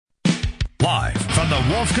Live from the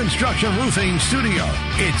Wolf Construction Roofing Studio,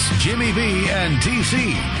 it's Jimmy B and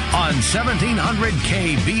TC on 1700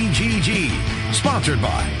 KBGG. Sponsored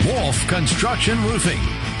by Wolf Construction Roofing.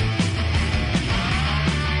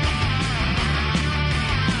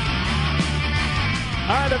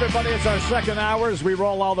 All right, everybody, it's our second hour as we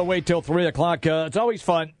roll all the way till 3 o'clock. It's always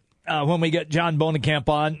fun when we get John Bonenkamp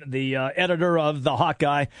on, the editor of the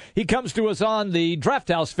Hawkeye. He comes to us on the Draft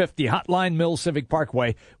House 50 Hotline Mill Civic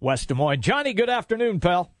Parkway, West Des Moines. Johnny, good afternoon,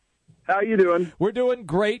 pal. How you doing? We're doing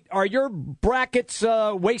great. Are your brackets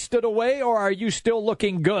wasted away, or are you still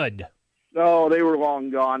looking good? Oh, they were long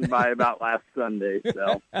gone by about last Sunday,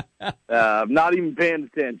 so I'm not even paying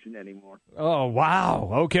attention anymore. Oh, wow.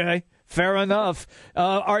 Okay. Fair enough.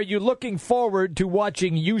 Are you looking forward to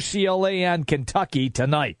watching UCLA and Kentucky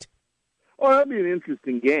tonight? Oh, that'd be an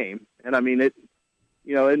interesting game, and I mean it.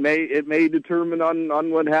 You know, it may determine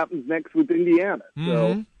on what happens next with Indiana.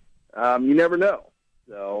 So you never know.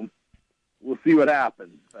 So we'll see what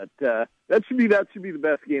happens. But that should be the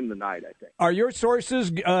best game of the night, I think. Are your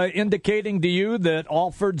sources indicating to you that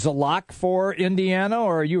Alford's a lock for Indiana,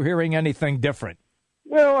 or are you hearing anything different?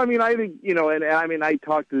 Well, I mean, I think, you know, and I mean, I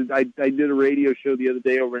did a radio show the other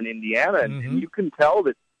day over in Indiana, and you can tell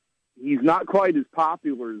that he's not quite as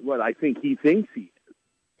popular as what I think he thinks he is.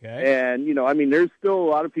 Okay. And, you know, I mean, there's still a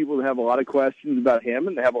lot of people that have a lot of questions about him,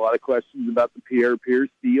 and they have a lot of questions about the Pierre Pierce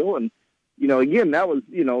deal. And, you know, again, that was,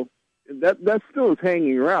 you know, that still is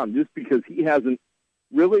hanging around just because he hasn't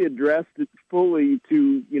really addressed it fully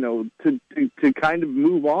to, you know, to kind of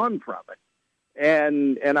move on from it.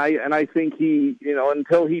 And I think he, you know,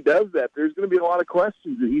 until he does that, there's going to be a lot of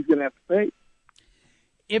questions that he's going to have to face.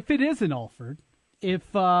 If it is an Alford, if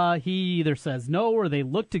he either says no or they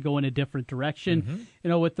look to go in a different direction, you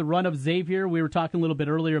know, with the run of Xavier, we were talking a little bit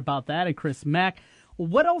earlier about that, and Chris Mack.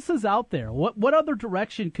 What else is out there? What other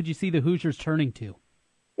direction could you see the Hoosiers turning to?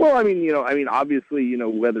 Well, I mean, you know, obviously, you know,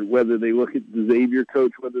 whether they look at the Xavier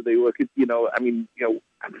coach, whether they look at, you know, I mean, you know,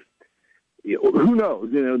 who knows?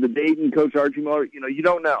 You know, the Dayton coach, Archie Miller, you know, you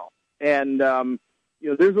don't know. And, you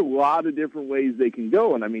know, there's a lot of different ways they can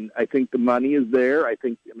go. And I mean, I think the money is there. I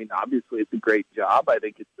mean, obviously it's a great job. I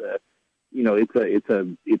think it's a, you know,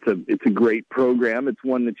 it's a great program. It's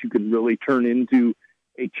one that you can really turn into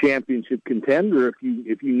a championship contender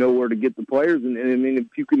if you know where to get the players. And I mean,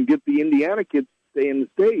 if you can get the Indiana kids to stay in the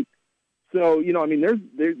state. So, you know, I mean,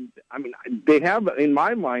 they have, in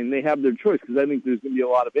my mind, they have their choice because I think there's going to be a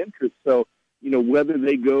lot of interest. So, you know, whether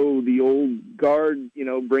they go the old guard, you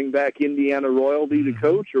know, bring back Indiana royalty to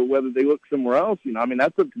coach, or whether they look somewhere else, you know, I mean,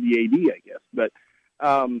 that's up to the AD, I guess. But,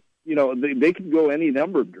 you know, they could go any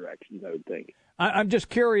number of directions, I would think. I'm just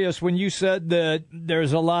curious, when you said that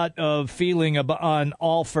there's a lot of feeling on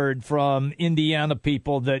Alford from Indiana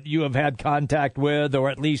people that you have had contact with or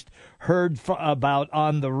at least heard about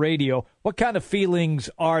on the radio, what kind of feelings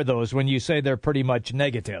are those when you say they're pretty much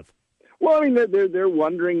negative? Well, I mean, they're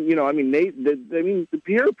wondering, you know, I mean, the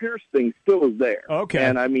Pierre Pierce thing still is there. Okay.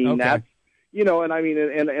 And I mean, that's, you know, and I mean,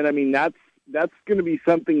 and I mean, that's going to be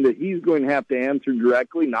something that he's going to have to answer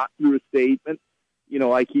directly, not through a statement, you know,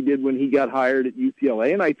 like he did when he got hired at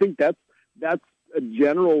UCLA. And I think that's a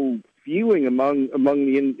general feeling among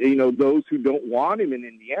the, you know, those who don't want him in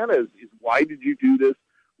Indiana is why did you do this?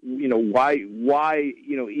 You know, why,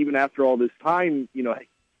 you know, even after all this time, you know,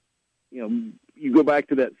 you go back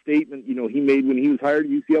to that statement, you know, he made when he was hired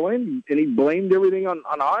at UCLA, and he blamed everything on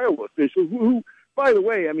Iowa officials, who, by the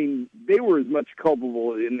way, I mean, they were as much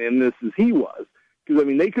culpable in this as he was. Because, I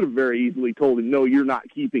mean, they could have very easily told him, no, you're not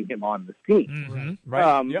keeping him on this team.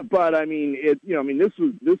 Right. Yep. But, I mean, this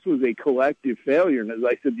was a collective failure. And as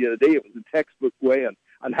I said the other day, it was a textbook way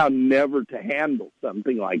on how never to handle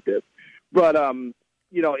something like this. But,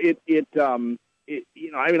 you know, you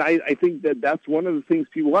know, I mean, I think that's one of the things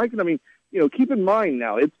people like. And, I mean, you know, keep in mind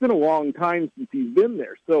now, it's been a long time since he's been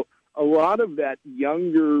there. So a lot of that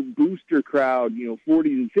younger booster crowd, you know, 40s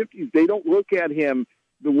and 50s, they don't look at him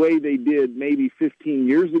the way they did maybe 15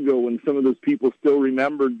 years ago when some of those people still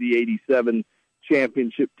remembered the 87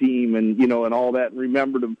 championship team and, you know, and all that and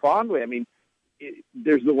remembered him fondly. I mean,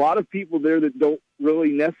 there's a lot of people there that don't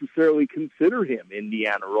really necessarily consider him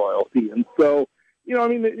Indiana royalty. And so, you know, I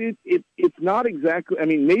mean, it's not exactly, I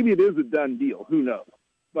mean, maybe it is a done deal. Who knows?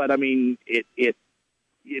 But I mean, it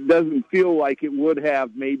doesn't feel like it would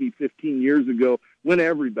have maybe 15 years ago when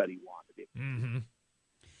everybody wanted it. Mm-hmm.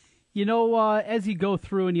 You know, as you go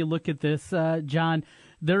through and you look at this, John,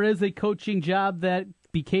 there is a coaching job that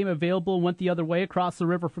became available and went the other way across the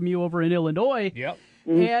river from you over in Illinois. Yep.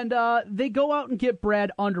 And they go out and get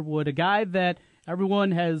Brad Underwood, a guy that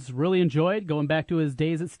everyone has really enjoyed, going back to his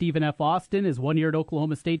days at Stephen F. Austin, his 1 year at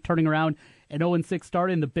Oklahoma State, turning around an 0-6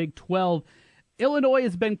 start in the Big 12. Illinois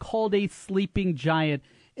has been called a sleeping giant.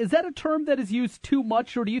 Is that a term that is used too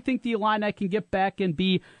much, or do you think the Illini can get back and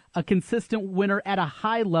be a consistent winner at a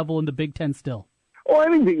high level in the Big Ten still? Oh, I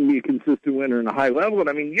think they can be a consistent winner in a high level. And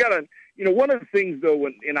I mean, one of the things though,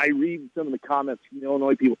 and I read some of the comments from the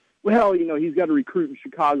Illinois people, well, he's got to recruit in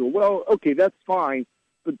Chicago. Well, okay, that's fine.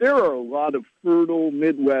 But there are a lot of fertile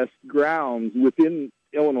Midwest grounds within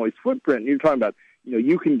Illinois' footprint. And you're talking about,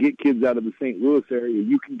 you can get kids out of the St. Louis area.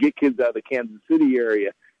 You can get kids out of the Kansas City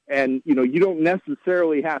area. And, you don't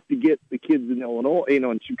necessarily have to get the kids in Illinois,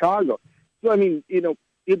 in Chicago. So, I mean,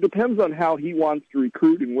 it depends on how he wants to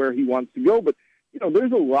recruit and where he wants to go. But,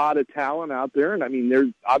 there's a lot of talent out there. And, I mean,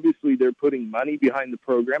 they're putting money behind the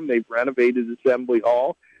program. They've renovated Assembly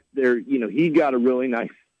Hall. He got a really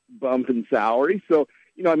nice bump in salary. So,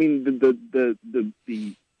 I mean, the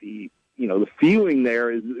feeling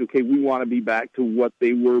there is, okay, we want to be back to what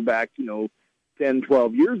they were back, 10,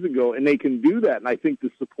 12 years ago, and they can do that. And I think the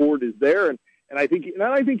support is there. And I think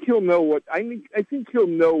he'll know I think he'll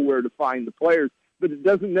know where to find the players, but it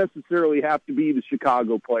doesn't necessarily have to be the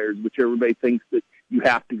Chicago players, which everybody thinks that you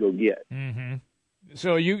have to go get. Mm-hmm.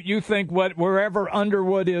 So you think wherever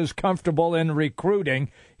Underwood is comfortable in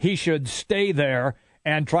recruiting, he should stay there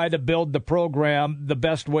and try to build the program the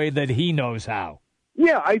best way that he knows how.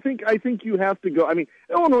 Yeah, I think you have to go. I mean,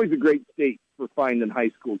 Illinois is a great state for finding high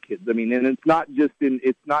school kids. I mean, and it's not just in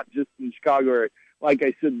Chicago area. Like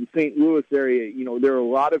I said, the St. Louis area, there are a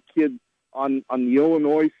lot of kids on the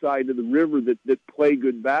Illinois side of the river that play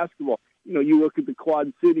good basketball. You look at the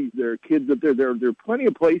Quad Cities, there are kids up there. There are plenty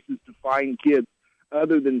of places to find kids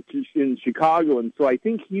other than in Chicago. And so I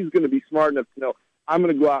think he's going to be smart enough to know, I'm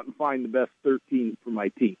going to go out and find the best 13 for my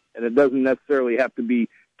team. And it doesn't necessarily have to be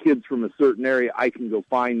kids from a certain area. I can go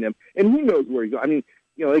find them. And he knows where he goes. I mean,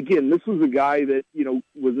 again, this was a guy that,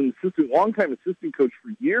 was an longtime assistant coach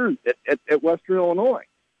for years at Western Illinois.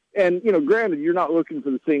 And, granted, you're not looking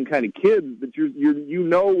for the same kind of kids, but you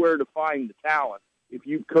know where to find the talent if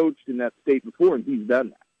you've coached in that state before, and he's done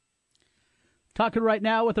that. Talking right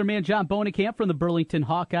now with our man John Bohnenkamp from the Burlington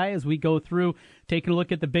Hawkeye as we go through taking a look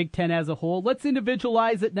at the Big Ten as a whole. Let's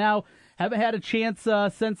individualize it now. Haven't had a chance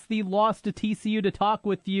since the loss to TCU to talk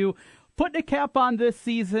with you. Putting a cap on this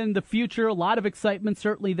season, the future, a lot of excitement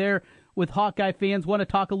certainly there with Hawkeye fans. Want to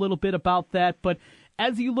talk a little bit about that. But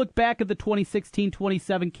as you look back at the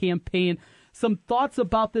 2016-27 campaign, some thoughts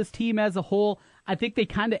about this team as a whole. I think they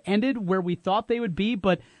kind of ended where we thought they would be,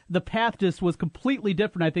 but the path just was completely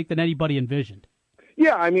different, I think, than anybody envisioned.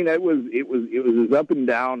 Yeah, I mean, it was as up and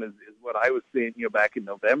down as what I was saying, back in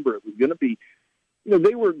November. It was going to be,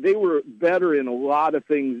 they were better in a lot of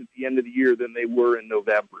things at the end of the year than they were in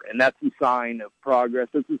November, and that's a sign of progress.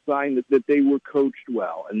 That's a sign that they were coached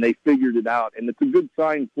well and they figured it out, and it's a good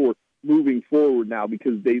sign for moving forward now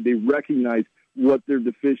because they recognize what their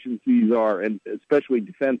deficiencies are, and especially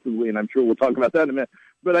defensively, and I'm sure we'll talk about that in a minute.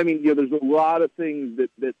 But, I mean, there's a lot of things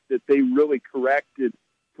that they really corrected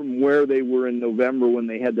from where they were in November when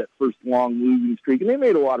they had that first long losing streak, and they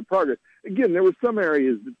made a lot of progress. Again, there were some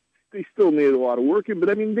areas that they still needed a lot of work in, but,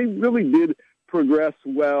 I mean, they really did progress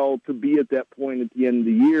well to be at that point at the end of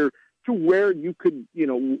the year to where you could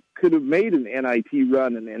have made an NIT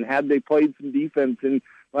run, and had they played some defense in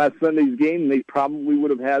last Sunday's game, they probably would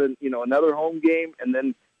have had another home game, and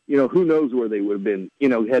then who knows where they would have been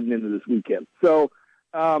heading into this weekend. So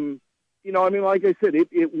I mean, like I said,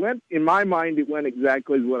 it went, in my mind, it went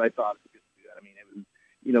exactly as what I thought it was going to do. I mean,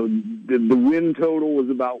 it was the win total was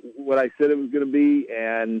about what I said it was going to be,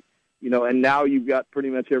 and and now you've got pretty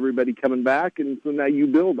much everybody coming back, and so now you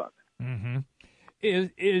build on that. Mm-hmm.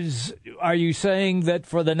 Are you saying that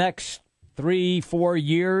for the next 3-4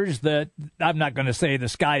 years that, I'm not going to say the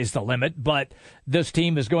sky's the limit, but this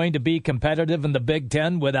team is going to be competitive in the Big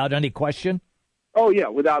Ten without any question? Oh, yeah,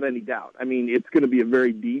 without any doubt. I mean, it's going to be a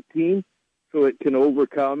very deep team, so it can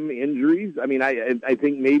overcome injuries. I mean, I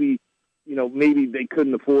think maybe they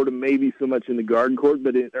couldn't afford them maybe so much in the guard court,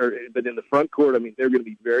 but in the front court, I mean, they're going to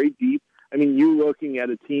be very deep. I mean, you're looking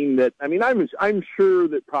at a team that, I mean, I'm sure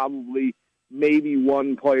that probably maybe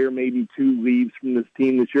one player, maybe two leaves from this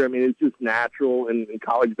team this year. I mean, it's just natural in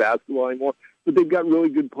college basketball anymore. But they've got really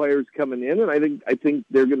good players coming in, and I think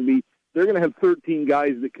they're going to have 13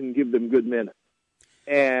 guys that can give them good minutes,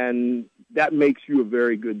 and that makes you a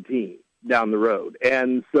very good team down the road.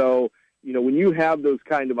 And so, when you have those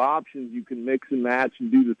kind of options, you can mix and match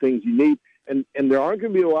and do the things you need. And there aren't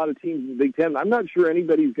going to be a lot of teams in the Big Ten. I'm not sure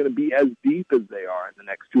anybody's going to be as deep as they are in the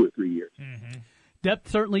next 2 or 3 years. Mm-hmm. Depth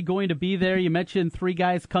certainly going to be there. You mentioned 3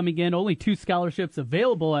 guys coming in, only 2 scholarships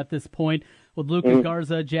available at this point with Lucas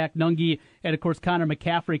Garza, Jack Nunge, and, of course, Connor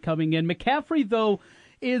McCaffrey coming in. McCaffrey, though,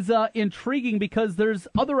 is intriguing because there's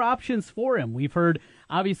other options for him. We've heard,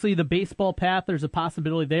 obviously, the baseball path. There's a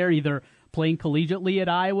possibility there, either playing collegiately at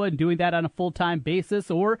Iowa and doing that on a full-time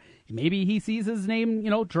basis, or maybe he sees his name,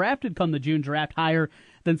 drafted come the June draft higher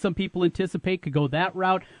than some people anticipate, could go that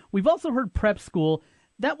route. We've also heard prep school.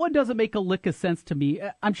 That one doesn't make a lick of sense to me.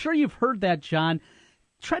 I'm sure you've heard that, John.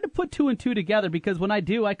 Try to put 2 and 2 together, because when I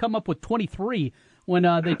do, I come up with 23 when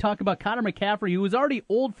they talk about Connor McCaffrey, who was already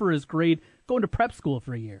old for his grade, going to prep school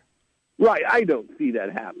for a year. Right. I don't see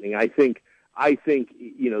that happening. I think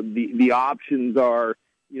the options are,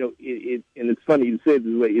 and it's funny to say it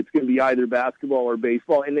this way, it's going to be either basketball or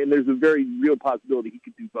baseball, and there's a very real possibility he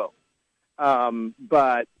could do both.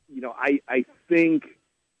 But I think,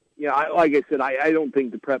 like I said, I don't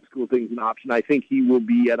think the prep school thing's an option. I think he will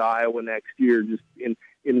be at Iowa next year. Just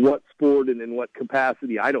in what sport and in what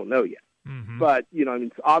capacity, I don't know yet. Mm-hmm. But,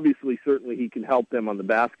 obviously, certainly he can help them on the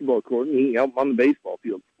basketball court, and he can help them on the baseball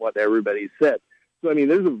field, what everybody said. So,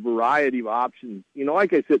 there's a variety of options.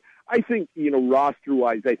 Like I said, I think,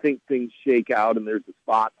 roster-wise, I think things shake out and there's a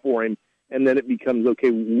spot for him. And then it becomes,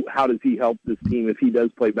 okay, how does he help this team if he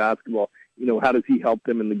does play basketball? How does he help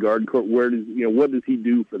them in the guard court? What does he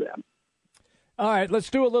do for them? All right,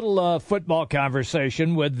 let's do a little football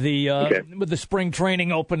conversation with the spring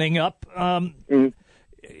training opening up.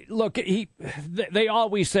 Look, they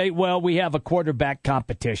always say, well, we have a quarterback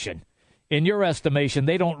competition. In your estimation,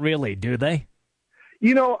 they don't really, do they?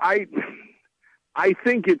 I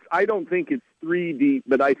don't think it's 3 deep,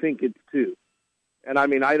 but I think it's 2. And I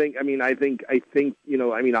think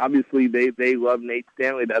obviously they love Nate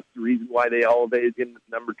Stanley. That's the reason why they elevated him to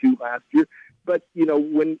number 2 last year. But,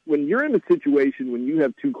 when you're in a situation when you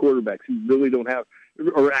have 2 quarterbacks who really don't have,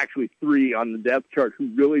 or actually 3 on the depth chart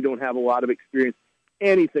who really don't have a lot of experience,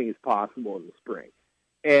 anything is possible in the spring.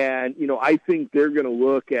 And, I think they're going to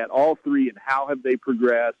look at all 3 and how have they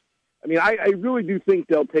progressed. I really do think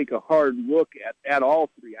they'll take a hard look at all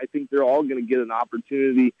 3. I think they're all going to get an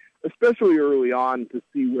opportunity, especially early on, to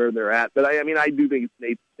see where they're at. But I do think it's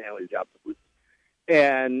Nate Stanley's job to lose.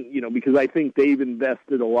 And, because I think they've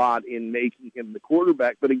invested a lot in making him the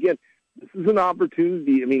quarterback. But again, this is an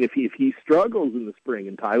opportunity. If he struggles in the spring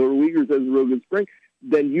and Tyler Wiegers has a real good spring,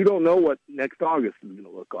 then you don't know what next August is going to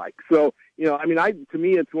look like. So, to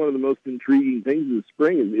me, it's one of the most intriguing things of the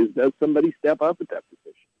spring is does somebody step up at that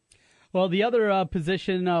position? Well, the other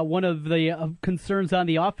position, one of the concerns on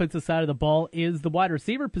the offensive side of the ball is the wide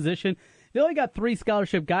receiver position. They only got 3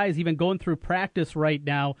 scholarship guys even going through practice right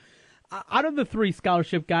now. Out of the 3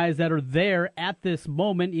 scholarship guys that are there at this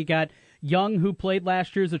moment, you got Young, who played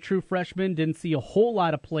last year as a true freshman, didn't see a whole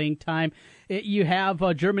lot of playing time. You have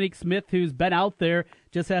Jermanique Smith, who's been out there,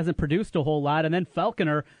 just hasn't produced a whole lot, and then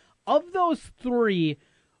Falconer. Of those 3,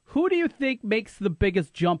 who do you think makes the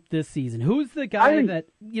biggest jump this season? Who's the guy that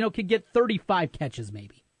can get 35 catches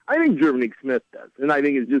maybe? I think Jermanique Smith does, and I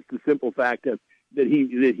think it's just the simple fact that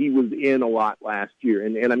he was in a lot last year,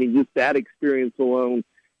 and just that experience alone.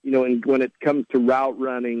 And when it comes to route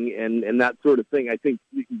running and that sort of thing, I think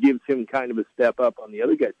it gives him kind of a step up on the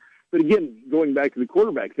other guys. But again, going back to the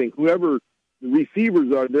quarterback thing, whoever the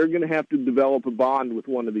receivers are, they're going to have to develop a bond with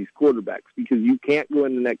one of these quarterbacks, because you can't go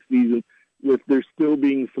into next season with there still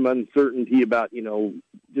being some uncertainty about,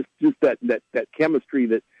 just that chemistry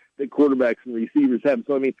that quarterbacks and receivers have.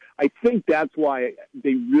 So, I think that's why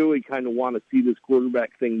they really kind of want to see this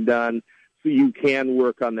quarterback thing done, so you can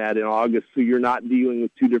work on that in August, so you're not dealing with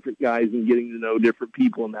 2 different guys and getting to know different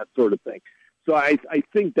people and that sort of thing. So I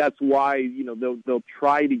think that's why, they'll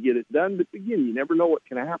try to get it done. But again, you never know what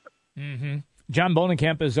can happen. Mm-hmm. John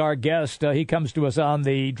Bonenkamp is our guest. He comes to us on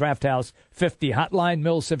the Draft House 50 hotline,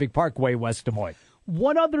 Mill Civic Parkway, West Des Moines.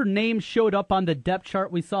 One other name showed up on the depth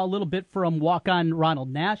chart. We saw a little bit from walk-on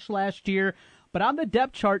Ronald Nash last year. But on the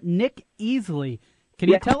depth chart, Nick Easley. Can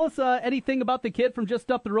you tell us anything about the kid from just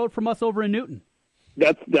up the road from us over in Newton?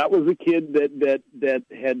 That was a kid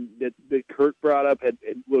that Kurt brought up had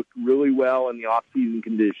looked really well in the off-season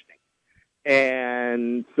conditioning,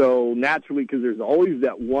 and so naturally, because there's always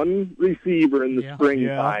that one receiver in the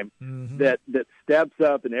springtime that steps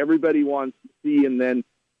up and everybody wants to see, and then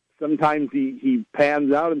sometimes he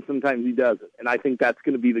pans out and sometimes he doesn't, and I think that's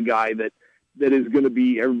going to be the guy that is going to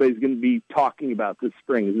be everybody's going to be talking about this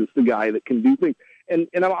spring. Is this the guy that can do things? And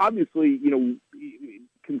obviously,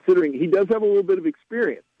 considering he does have a little bit of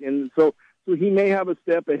experience, and so he may have a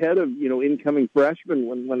step ahead of incoming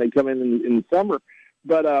freshmen when they come in the summer.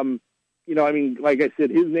 But I mean, like I said,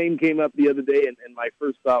 his name came up the other day, and my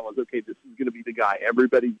first thought was, okay, this is going to be the guy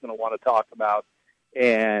everybody's going to want to talk about,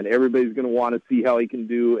 and everybody's going to want to see how he can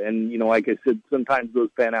do. And, like I said, sometimes those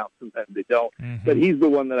pan out, sometimes they don't. Mm-hmm. But he's the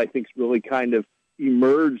one that I think's really kind of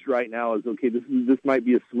emerged right now as, okay, this might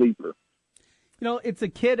be a sleeper. It's a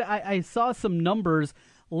kid. I saw some numbers.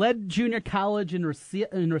 Led junior college in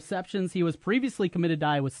receptions. He was previously committed to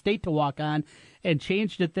Iowa State to walk on and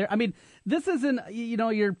changed it there. I mean, this isn't,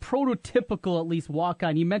 your prototypical, at least, walk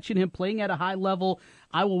on. You mentioned him playing at a high level.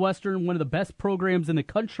 Iowa Western, one of the best programs in the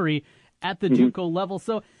country at the JUCO level.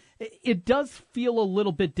 So it does feel a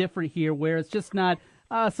little bit different here, where it's just not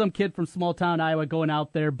some kid from small town Iowa going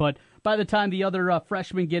out there. But by the time the other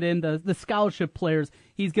freshmen get in, the scholarship players,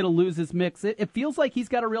 he's going to lose his mix. It feels like he's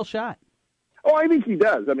got a real shot. Oh, I think he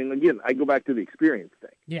does. I mean, again, I go back to the experience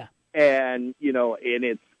thing. Yeah. And, and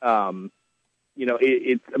it's,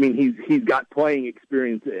 it's, I mean, he's got playing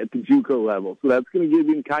experience at the JUCO level. So that's going to give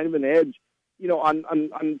him kind of an edge,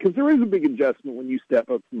 because there is a big adjustment when you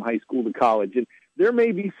step up from high school to college. And there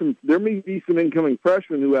may be some incoming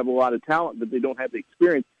freshmen who have a lot of talent, but they don't have the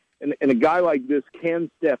experience. And a guy like this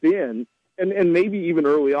can step in and maybe even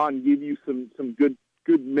early on give you some good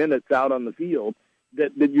minutes out on the field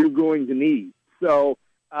that you're going to need. So,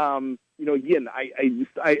 again,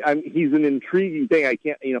 he's an intriguing thing. I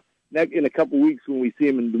can't, in a couple of weeks when we see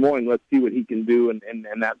him in Des Moines, let's see what he can do and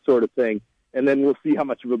that sort of thing. And then we'll see how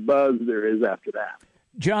much of a buzz there is after that.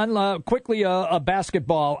 John, quickly a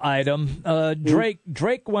basketball item.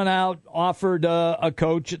 Drake went out, offered a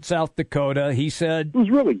coach at South Dakota. He said, he's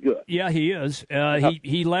really good. Yeah, he is.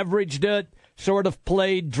 He leveraged it. Sort of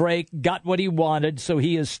played Drake, got what he wanted, so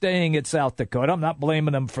he is staying at South Dakota. I'm not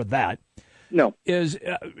blaming him for that. No.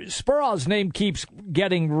 Spuraw's name keeps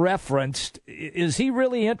getting referenced. Is he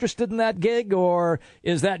really interested in that gig, or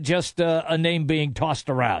is that just a name being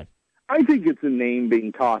tossed around? I think it's a name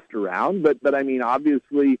being tossed around, but I mean,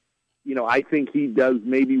 obviously, I think he does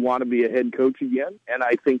maybe want to be a head coach again, and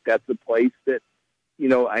I think that's a place that,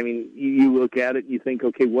 I mean, you look at it and you think,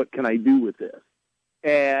 okay, what can I do with this?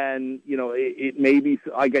 And, it may be,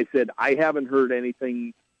 like I said, I haven't heard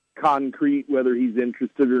anything concrete whether he's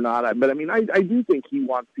interested or not. But, I mean, I do think he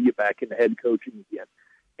wants to get back into head coaching again.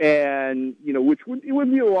 And, which would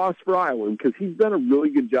be a loss for Iowa because he's done a really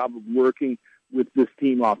good job of working with this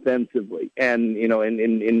team offensively and,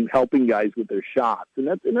 in helping guys with their shots. And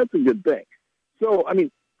that's a good thing. So, I mean,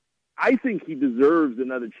 I think he deserves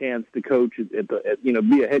another chance to coach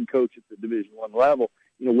be a head coach at the Division I level.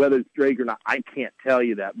 Whether it's Drake or not, I can't tell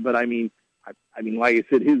you that. But I mean, like I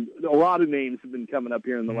said, a lot of names have been coming up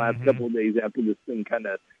here in the last couple of days after this thing kind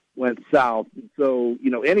of went south. So,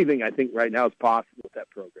 anything I think right now is possible with that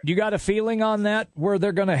program. You got a feeling on that, where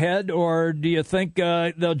they're going to head, or do you think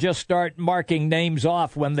they'll just start marking names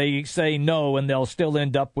off when they say no, and they'll still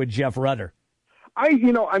end up with Jeff Rutter?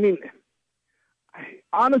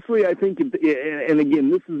 Honestly, I think, and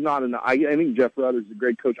again, this is not I think Jeff Rutter's a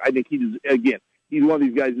great coach. I think he's one of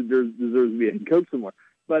these guys that deserves to be a head coach somewhere.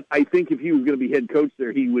 But I think if he was going to be head coach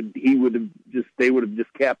there, they would have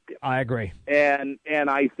just kept him. I agree. And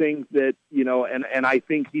I think that, and I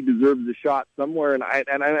think he deserves a shot somewhere. And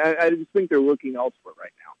I just think they're looking elsewhere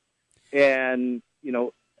right now. And,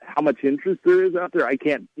 how much interest there is out there, I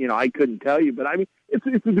can't, I couldn't tell you. But I mean, it's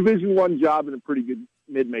a Division I job in a pretty good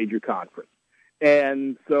mid-major conference.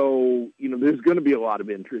 And so, there's going to be a lot of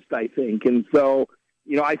interest, I think. And so,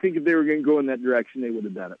 I think if they were going to go in that direction, they would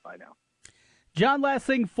have done it by now. John, last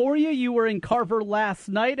thing for you. You were in Carver last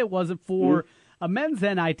night. It wasn't for a men's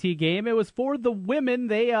NIT game. It was for the women.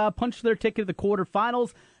 They punched their ticket to the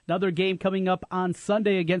quarterfinals. Another game coming up on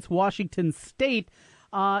Sunday against Washington State.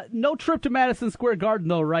 No trip to Madison Square Garden,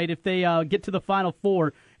 though, right? If they get to the Final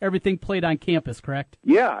Four, everything played on campus, correct?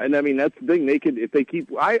 Yeah, and I mean, that's the thing. They could, if they keep,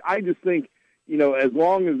 I just think, as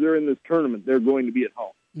long as they're in this tournament, they're going to be at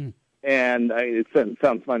home. And it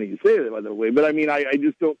sounds funny to say that, by the way, but I mean, I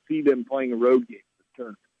just don't see them playing a road game in this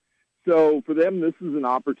tournament. So for them, this is an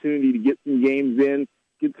opportunity to get some games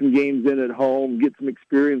in at home, get some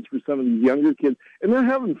experience for some of these younger kids, and they're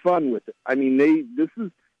having fun with it. I mean, this is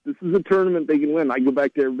a tournament they can win. I go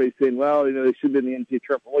back to everybody saying, well, they should have been in the NCAA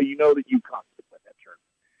tournament. Well, that UConn could win that tournament.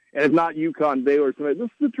 And if not UConn, Baylor, somebody, this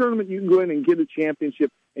is a tournament you can go in and get a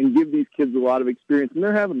championship and give these kids a lot of experience, and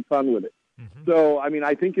they're having fun with it. So, I mean,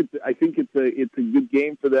 I think it's a good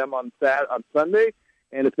game for them on Sunday,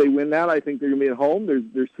 and if they win that, I think they're going to be at home.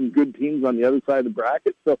 There's some good teams on the other side of the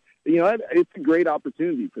bracket, so it's a great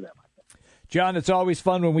opportunity for them, I think. John, it's always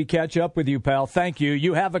fun when we catch up with you, pal. Thank you.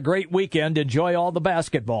 You have a great weekend. Enjoy all the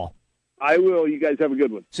basketball. I will. You guys have a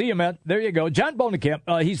good one. See you, man. There you go. John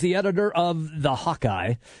Bohnenkamp, he's the editor of The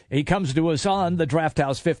Hawkeye. He comes to us on the Draft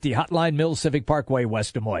House 50 Hotline, Mills Civic Parkway,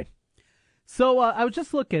 West Des Moines. So I was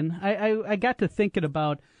just looking. I got to thinking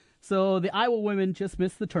about, so the Iowa women just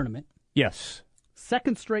missed the tournament. Yes.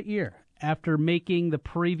 Second straight year after making the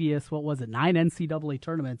previous, 9 NCAA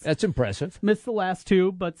tournaments. That's impressive. Missed the last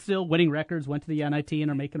 2, but still winning records, went to the NIT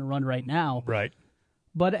and are making a run right now. Right.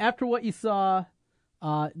 But after what you saw,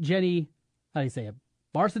 Jenny, how do you say it?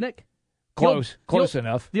 Barsonek? Close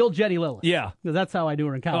enough. The old Jenny Lillis. Yeah. Because that's how I knew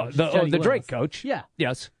her in college. The Drake coach. Yeah.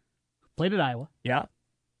 Yes. Played at Iowa. Yeah.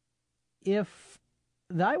 If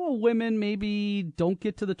the Iowa women maybe don't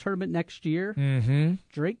get to the tournament next year,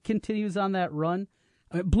 Drake continues on that run.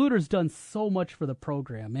 I mean, Bluter's done so much for the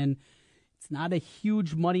program, and it's not a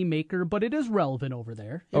huge money maker, but it is relevant over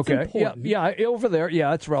there. It's important. Yeah, over there,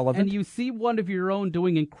 it's relevant. And you see one of your own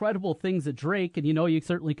doing incredible things at Drake, and you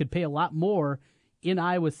certainly could pay a lot more in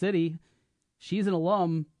Iowa City. She's an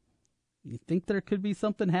alum. You think there could be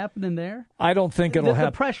something happening there? I don't think it'll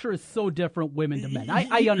happen. The pressure is so different, women to men.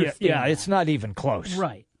 I understand. Yeah, it's not even close.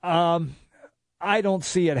 Right. I don't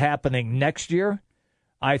see it happening next year.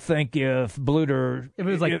 I think if Bluter... If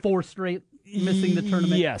it was like 4 straight missing the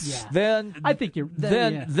tournament? Yes. Then I think you're...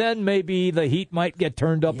 Then maybe the heat might get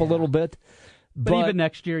turned up a little bit. But even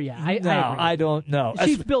next year, I agree. I don't know.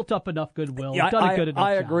 She's built up enough goodwill. Done a good enough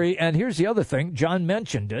I job. agree. And here's the other thing. John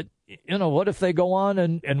mentioned it. What if they go on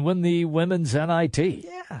and win the women's NIT?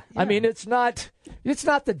 Yeah. I mean, it's not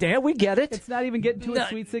the damn. We get it. It's not even getting to a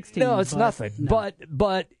Sweet 16. No, it's nothing. No.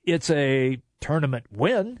 But it's a tournament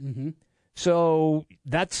win. Mm-hmm. So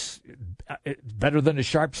that's better than a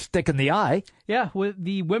sharp stick in the eye. Yeah, with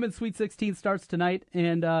the women's Sweet 16 starts tonight,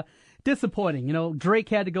 and disappointing. Drake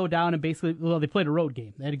had to go down and basically, they played a road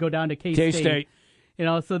game. They had to go down to K-State.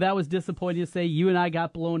 So that was disappointing to say. UNI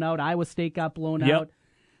got blown out. Iowa State got blown out.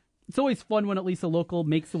 It's always fun when at least a local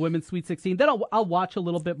makes the women's Sweet 16. Then I'll watch a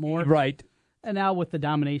little bit more. Right. And now with the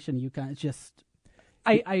domination of UConn, it's just,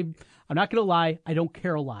 I'm not going to lie, I don't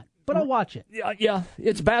care a lot. But I'll watch it. Yeah,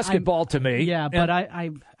 it's basketball to me. Yeah, but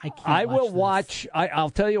I can't. I will watch.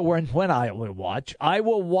 I'll tell you when I will watch. I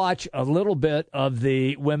will watch a little bit of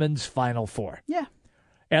the women's Final Four. Yeah,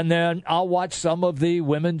 and then I'll watch some of the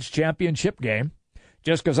women's championship game,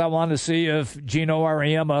 just because I want to see if Gino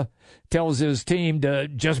Auriemma tells his team to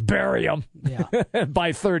just bury them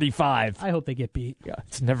by 35. I hope they get beat. Yeah,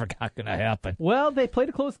 it's never not going to happen. Well, they played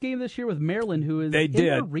a close game this year with Maryland, who is in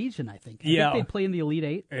their region, I think. I think they play in the Elite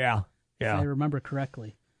Eight. Yeah. If I remember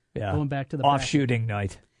correctly. Yeah. Going back to the off shooting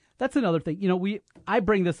night. That's another thing. I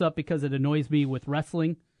bring this up because it annoys me with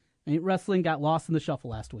wrestling. I mean, wrestling got lost in the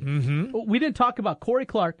shuffle last week. Mm-hmm. We didn't talk about Corey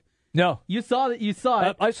Clark. No. You saw that. You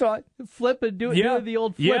saw it. I saw it. Flip and do the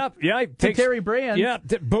old flip. Yeah. To Terry Brands. Yeah.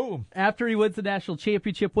 Boom. After he wins the national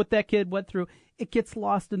championship, what that kid went through, it gets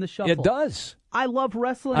lost in the shuffle. It does. I love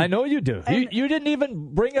wrestling. I know you do. You didn't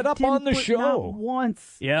even bring it up on the show. Not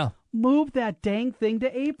once. Yeah. Move that dang thing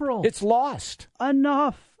to April. It's lost.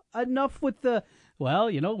 Enough with the,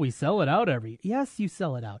 we sell it out yes, you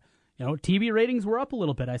sell it out. TV ratings were up a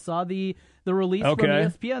little bit. I saw the release from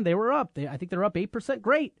ESPN. They were up. I think they're up 8%.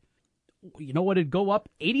 Great. You know what? It'd go up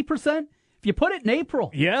 80% if you put it in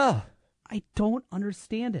April. Yeah. I don't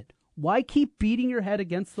understand it. Why keep beating your head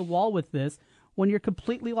against the wall with this when you're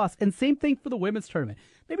completely lost? And same thing for the women's tournament.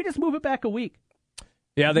 Maybe just move it back a week.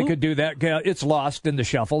 Yeah, they could do that. It's lost in the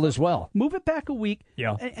shuffle as well. Move it back a week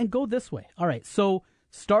and go this way. All right, so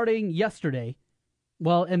starting yesterday,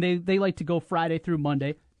 and they like to go Friday through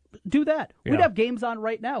Monday. Do that. Yeah. We'd have games on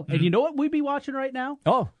right now. And you know what we'd be watching right now?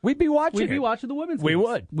 Oh, we'd be watching We'd be watching the women's We games.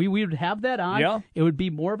 would. We would have that on. Yeah. It would be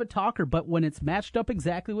more of a talker. But when it's matched up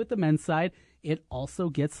exactly with the men's side, it also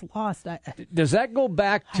gets lost. Does that go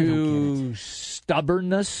back to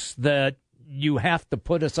stubbornness that you have to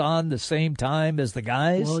put us on the same time as the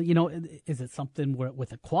guys? Well, is it something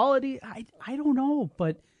with equality? I don't know.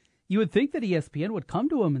 But you would think that ESPN would come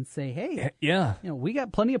to him and say, hey, we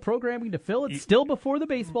got plenty of programming to fill. It's still before the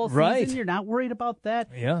baseball season. Right. You're not worried about that.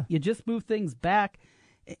 Yeah. You just move things back.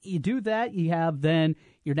 You do that. You have then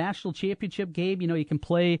your national championship game. You can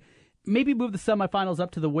play, maybe move the semifinals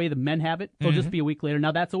up to the way the men have it. It'll just be a week later.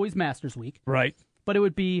 Now, that's always Masters week. Right. But it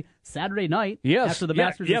would be Saturday night after the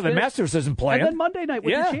Masters is the Masters isn't playing. And then Monday night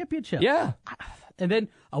with the championship. Yeah. And then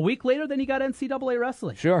a week later, then you got NCAA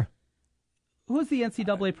wrestling. Sure. Who's the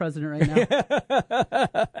NCAA president right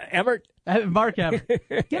now? Emmert. Mark Emmert.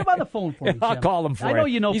 Get him on the phone for me, Jim. I'll call him for you. I know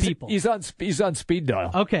you know people. He's on speed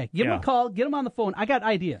dial. Okay. Give him a call. Get him on the phone. I got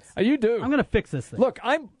ideas. You do. I'm going to fix this thing. Look,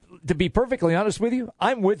 to be perfectly honest with you,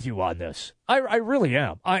 I'm with you on this. I really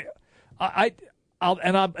am.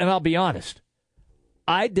 I'll be honest.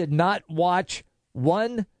 I did not watch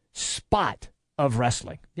one spot of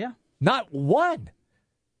wrestling. Yeah. Not one.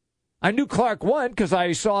 I knew Clark won because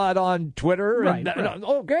I saw it on Twitter. Right.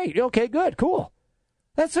 Oh, great. Okay, good. Cool.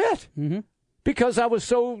 That's it. Mm-hmm. Because I was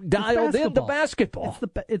so dialed into basketball.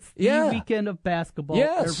 It's the weekend of basketball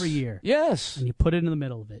every year. Yes. And you put it in the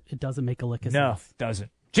middle of it. It doesn't make a lick of sense. No, it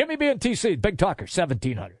doesn't. Jimmy B and TC, Big Talker,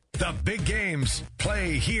 1700. The big games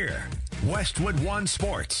play here. Westwood One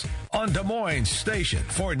Sports on Des Moines Station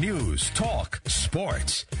for news, talk,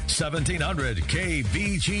 sports. 1700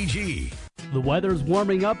 KBGG. The weather's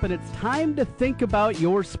warming up and it's time to think about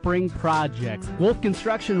your spring projects. Wolf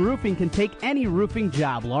Construction Roofing can take any roofing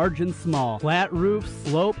job, large and small. Flat roofs,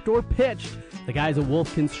 sloped, or pitched. The guys at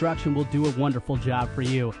Wolf Construction will do a wonderful job for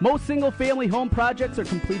you. Most single-family home projects are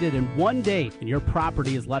completed in one day, and your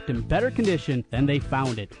property is left in better condition than they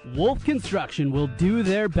found it. Wolf Construction will do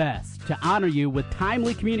their best to honor you with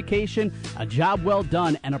timely communication, a job well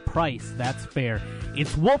done, and a price that's fair.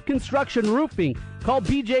 It's Wolf Construction Roofing. Call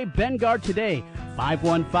BJ Bengard today,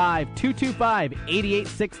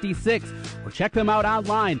 515-225-8866, or check them out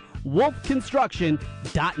online,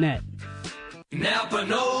 wolfconstruction.net. Napa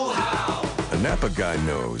know-how. A Napa guy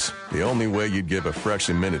knows the only way you'd give a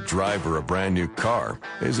freshly minted driver a brand new car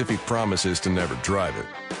is if he promises to never drive it.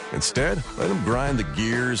 Instead, let him grind the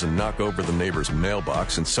gears and knock over the neighbor's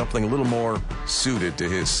mailbox in something a little more suited to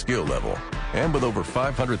his skill level. And with over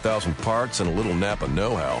 500,000 parts and a little Napa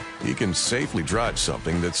know-how, he can safely drive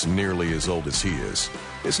something that's nearly as old as he is.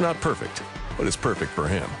 It's not perfect, but it's perfect for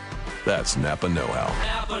him. That's Napa know-how.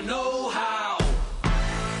 Napa know-how.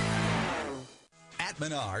 At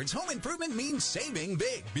Menards, home improvement means saving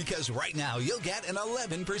big, because right now you'll get an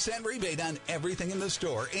 11% rebate on everything in the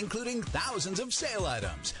store, including thousands of sale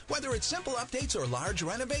items. Whether it's simple updates or large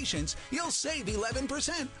renovations, you'll save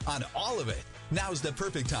 11% on all of it. Now's the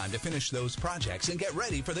perfect time to finish those projects and get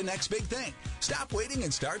ready for the next big thing. Stop waiting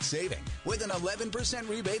and start saving with an 11%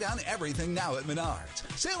 rebate on everything now at Menards.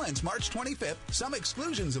 Sale ends March 25th. Some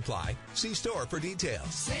exclusions apply. See store for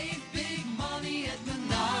details. Save big money at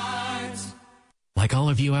Menards. Like all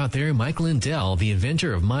of you out there, Mike Lindell, the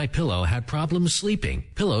inventor of MyPillow, had problems sleeping.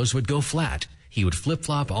 Pillows would go flat. He would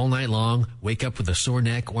flip-flop all night long, wake up with a sore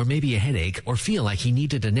neck or maybe a headache, or feel like he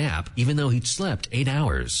needed a nap, even though he'd slept 8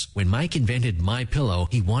 hours. When Mike invented MyPillow,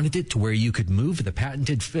 he wanted it to where you could move the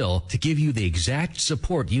patented fill to give you the exact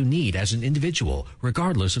support you need as an individual,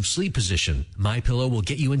 regardless of sleep position. MyPillow will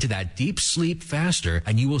get you into that deep sleep faster,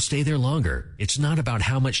 and you will stay there longer. It's not about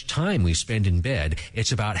how much time we spend in bed.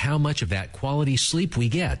 It's about how much of that quality sleep we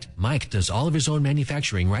get. Mike does all of his own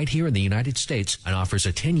manufacturing right here in the United States and offers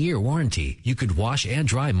a 10-year warranty. You could wash and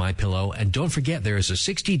dry MyPillow, and don't forget there is a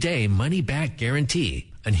 60-day money-back guarantee.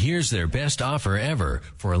 And here's their best offer ever.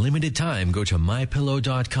 For a limited time, go to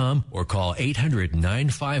MyPillow.com or call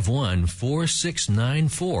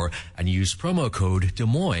 800-951-4694 and use promo code Des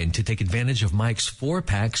Moines to take advantage of Mike's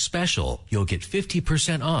 4-pack special. You'll get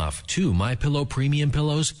 50% off 2 MyPillow premium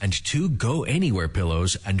pillows and 2 Go Anywhere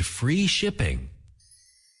pillows and free shipping.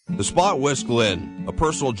 The Spa at West Glen, a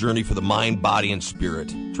personal journey for the mind, body, and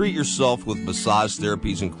spirit. Treat yourself with massage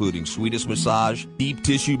therapies including Swedish massage, deep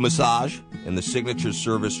tissue massage, and the signature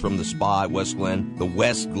service from the Spa at West Glen, the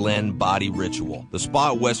West Glen Body Ritual. The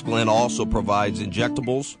Spa at West Glen also provides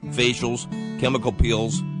injectables, facials, chemical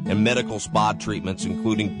peels, and medical spa treatments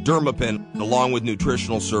including Dermapen, along with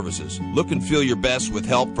nutritional services. Look and feel your best with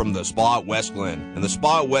help from the Spa at West Glen. And the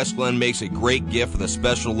Spa at West Glen makes a great gift for the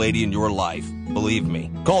special lady in your life. Believe me.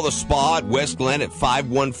 Call the Spa at West Glen at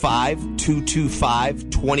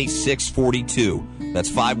 515-225-2642. That's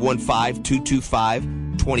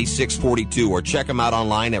 515-225-2642. Or check them out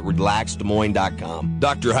online at relaxdesmoines.com.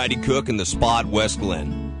 Dr. Heidi Cook and the Spa at West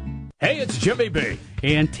Glen. Hey, it's Jimmy B.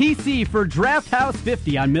 And TC for Draft House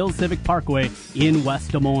 50 on Mills Civic Parkway in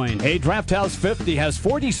West Des Moines. Hey, Draft House 50 has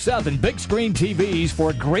 47 big screen TVs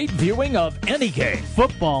for great viewing of any game.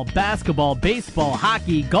 Football, basketball, baseball,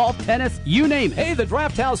 hockey, golf, tennis, you name it. Hey, the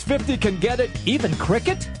Draft House 50 can get it, even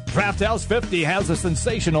cricket. Draft House 50 has a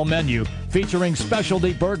sensational menu featuring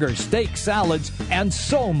specialty burgers, steak, salads, and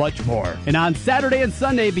so much more. And on Saturday and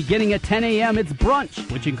Sunday, beginning at 10 a.m., it's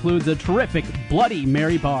brunch, which includes a terrific Bloody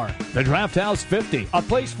Mary bar. The Draft House 50, a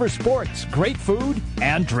place for sports, great food,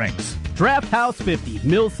 and drinks. Draft House 50,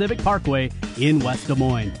 Mills Civic Parkway in West Des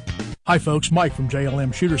Moines. Hi folks, Mike from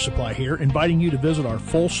JLM Shooter Supply here, inviting you to visit our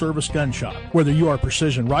full-service gun shop. Whether you are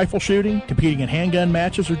precision rifle shooting, competing in handgun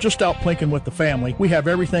matches, or just out plinking with the family, we have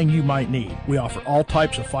everything you might need. We offer all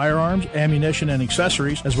types of firearms, ammunition, and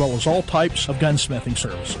accessories, as well as all types of gunsmithing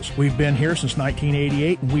services. We've been here since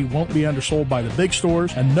 1988, and we won't be undersold by the big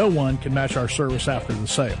stores, and no one can match our service after the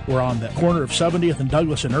sale. We're on the corner of 70th and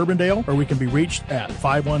Douglas in Urbandale, or we can be reached at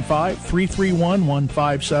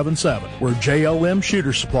 515-331-1577. We're JLM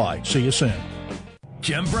Shooter Supply. See you soon.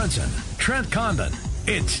 Jim Brunson, Trent Condon.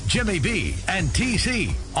 It's Jimmy B and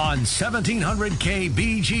TC on 1700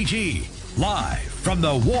 KBGG. Live from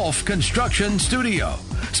the Wolf Construction Studio.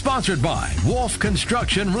 Sponsored by Wolf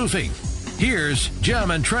Construction Roofing. Here's Jim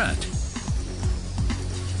and Trent.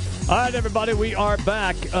 All right, everybody, we are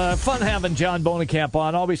back. Fun having John Bohnenkamp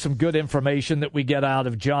on. Always some good information that we get out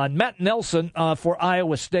of John. Matt Nelson for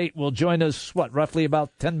Iowa State will join us, roughly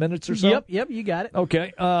about 10 minutes or so? Yep, you got it.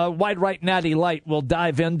 Okay. Wide right Natty Light will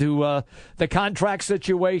dive into the contract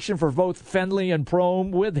situation for both Fenley and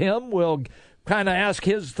Prohm with him. We'll kind of ask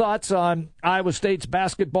his thoughts on Iowa State's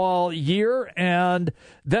basketball year, and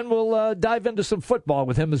then we'll dive into some football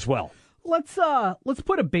with him as well. Let's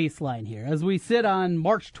put a baseline here as we sit on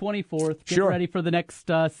March 24th, get ready for the next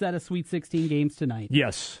set of Sweet 16 games tonight.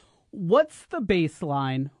 Yes. What's the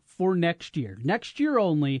baseline for next year? Next year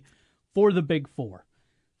only for the Big Four.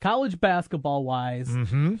 College basketball-wise,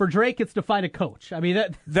 for Drake, it's to find a coach. I mean,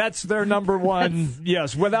 that's their number one,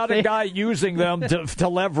 yes, without a guy using them to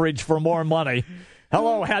leverage for more money.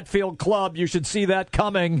 Hello, Hatfield Club. You should see that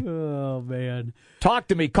coming. Oh, man. Talk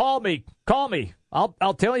to me. Call me.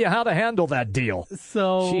 I'll tell you how to handle that deal.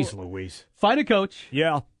 So, jeez Louise. Find a coach.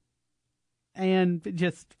 Yeah. And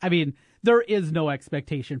there is no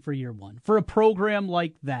expectation for year one. For a program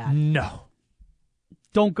like that. No.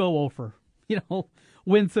 Don't go over.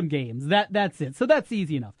 Win some games. That's it. So that's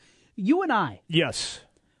easy enough. You and I. Yes.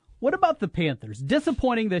 What about the Panthers?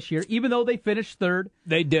 Disappointing this year, even though they finished third.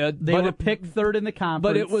 They did. They were picked third in the conference.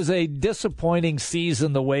 But it was a disappointing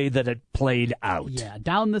season the way that it played out. Yeah,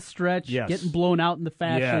 down the stretch, getting blown out in the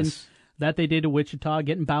fashion that they did to Wichita,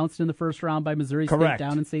 getting bounced in the first round by Missouri State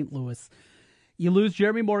down in St. Louis. You lose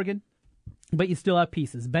Jeremy Morgan, but you still have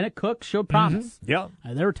pieces. Bennett Cook showed promise. Yeah.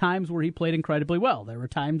 There were times where he played incredibly well. There were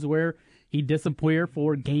times where he disappeared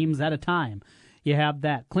for games at a time. You have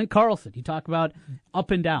that. Clint Carlson, you talk about up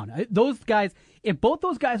and down. Those guys, if both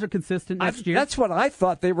those guys are consistent next year. That's what I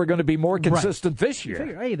thought they were going to be more consistent this year.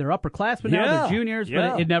 Figure, hey, they're upperclassmen now, they're juniors,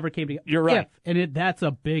 but it never came together. You're right. That's a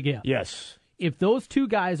big if. Yes. If those two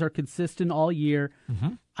guys are consistent all year,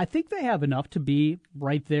 I think they have enough to be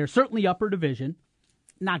right there. Certainly upper division.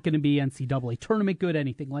 Not going to be NCAA tournament good,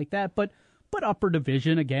 anything like that, but upper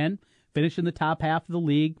division, again, finish in the top half of the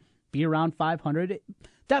league, be around 500.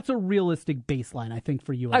 That's a realistic baseline, I think,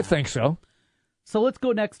 for you. I think so. So let's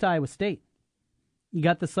go next to Iowa State. You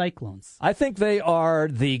got the Cyclones. I think they are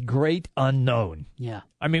the great unknown. Yeah.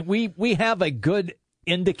 I mean, we have a good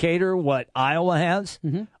indicator what Iowa has.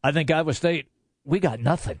 I think Iowa State, we got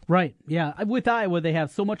nothing. Right, yeah. With Iowa, they have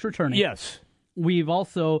so much returning. Yes. We've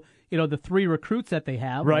also, the 3 recruits that they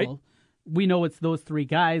have. Right. Well, we know it's those 3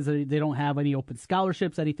 guys. They don't have any open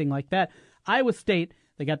scholarships, anything like that. Iowa State,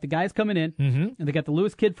 they got the guys coming in, and they got the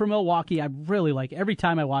Lewis kid from Milwaukee. I really like. Every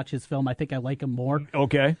time I watch his film, I think I like him more.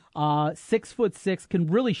 Okay. 6'6", can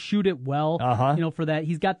really shoot it well. For that,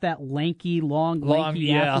 he's got that lanky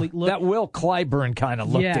athlete look. That Will Clyburn kind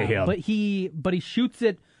of look to him. But he shoots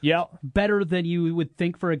it better than you would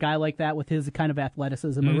think for a guy like that with his kind of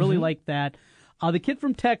athleticism. I really like that. The kid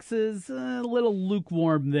from Texas, a little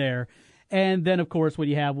lukewarm there. And then, of course, what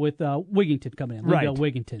you have with Wigginton coming in, Lindell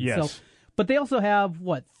Wigginton. Yes. So, but they also have,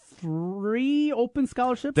 3 open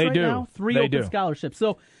scholarships they right do. now? 3 they open do. scholarships.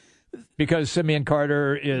 So, because Simeon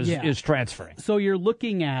Carter is transferring. So you're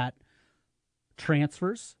looking at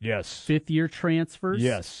transfers. Yes. 5th-year transfers.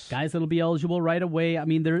 Yes. Guys that'll be eligible right away. I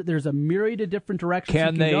mean, there's a myriad of different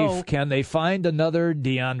directions Can they find another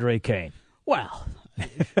DeAndre Kane? Well,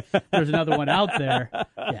 there's another one out there.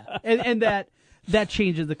 Yeah. And that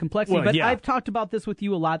changes the complexity. But I've talked about this with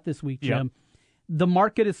you a lot this week, Jim. Yep. The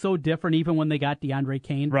market is so different even when they got DeAndre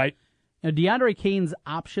Kane. Right. Now, DeAndre Kane's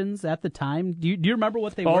options at the time, do you remember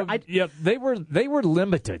what they were? They were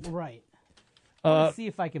limited. Right. Let's see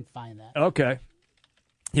if I can find that. Okay.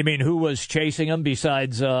 You mean who was chasing him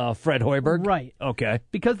besides Fred Hoiberg? Right. Okay.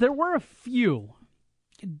 Because there were a few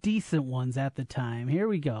decent ones at the time. Here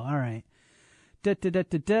we go. All right.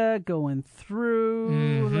 Going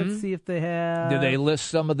through. Let's see if they have. Did they list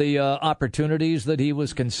some of the opportunities that he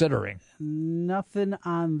was considering? Nothing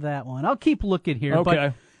on that one. I'll keep looking here.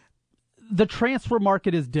 Okay. the transfer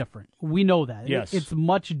market is different. We know that. Yes. It's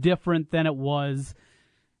much different than it was,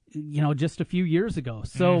 just a few years ago.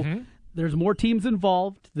 So there's more teams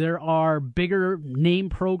involved. There are bigger name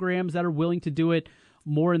programs that are willing to do it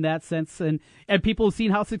more in that sense. And people have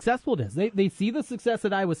seen how successful it is. They see the success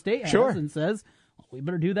that Iowa State has and says, we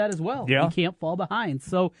better do that as well. Yeah. We can't fall behind.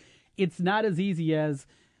 So it's not as easy as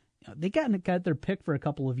they got their pick for a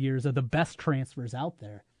couple of years of the best transfers out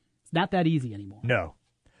there. It's not that easy anymore. No.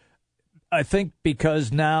 I think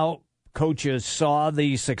because now coaches saw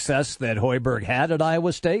the success that Hoiberg had at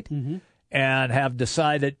Iowa State and have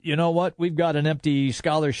decided, you know what, we've got an empty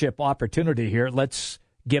scholarship opportunity here. Let's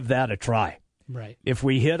give that a try. Right. If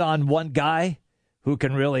we hit on one guy who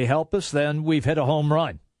can really help us, then we've hit a home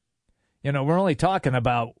run. We're only talking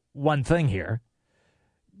about one thing here.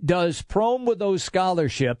 Does Prohm with those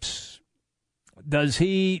scholarships, does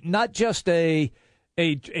he, not just a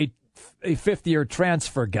fifth-year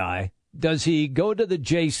transfer guy, does he go to the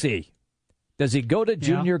JC? Does he go to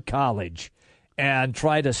junior college and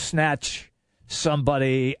try to snatch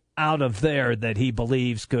somebody out of there that he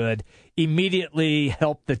believes could immediately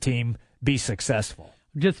help the team be successful?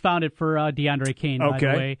 Just found it for DeAndre Kane, by the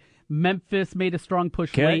way. Memphis made a strong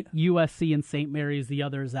push late. USC and St. Mary's, the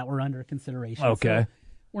others that were under consideration. Okay. So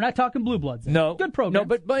we're not talking blue bloods. No. Good program.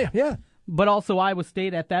 No, but yeah. But also Iowa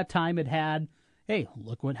State at that time had, hey,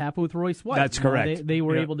 look what happened with Royce White. That's correct. They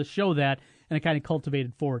were able to show that, and it kind of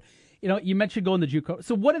cultivated forward. You mentioned going to JUCO.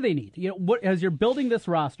 So what do they need? As you're building this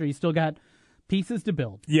roster, you still got pieces to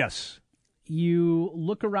build. Yes. You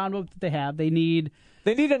look around what they have. They need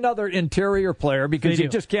another interior player because you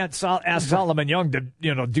just can't ask Solomon Young to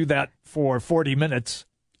do that for 40 minutes.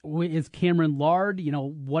 Is Cameron Lard?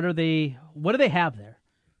 What do they have there?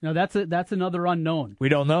 That's another unknown. We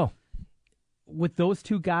don't know. With those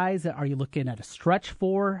two guys, are you looking at a stretch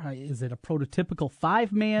four? Is it a prototypical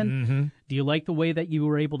five-man? Do you like the way that you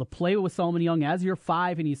were able to play with Solomon Young as your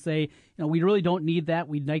five, and you say, we really don't need that.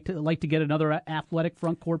 We'd like to get another athletic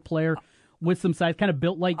front court player with some size, kind of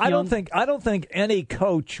built like Young? I don't think any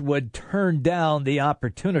coach would turn down the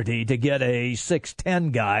opportunity to get a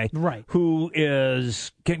 6'10" guy who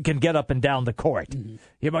can get up and down the court.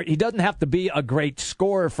 He doesn't have to be a great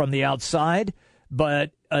scorer from the outside,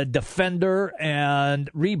 but a defender and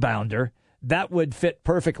rebounder, that would fit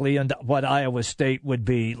perfectly into what Iowa State would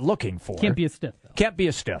be looking for. Can't be a stiff, though. Can't be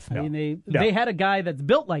a stiff, no. I mean, they had a guy that's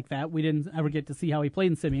built like that. We didn't ever get to see how he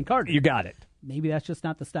played in Simeon Carter. You got it. Maybe that's just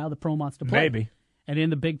not the style that Prohm wants to play. Maybe. And in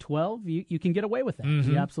the Big 12, you can get away with that.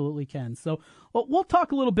 You absolutely can. So we'll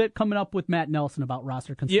talk a little bit coming up with Matt Nelson about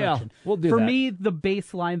roster construction. Yeah, we'll do that. For that. me, the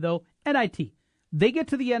baseline, though, NIT. They get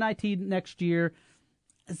to the NIT next year.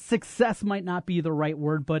 Success might not be the right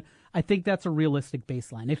word, but I think that's a realistic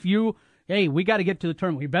baseline. We got to get to the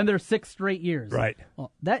tournament. We've been there 6 straight years. Right.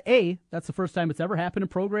 Well, that's the first time it's ever happened in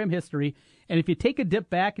program history. And if you take a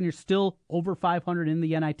dip back and you're still over 500 in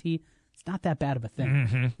the NIT, it's not that bad of a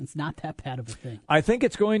thing. It's not that bad of a thing. I think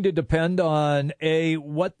it's going to depend on,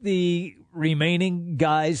 what the remaining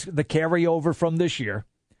guys, the carryover from this year,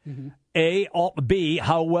 B,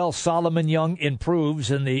 how well Solomon Young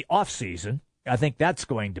improves in the offseason. I think that's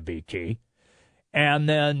going to be key. And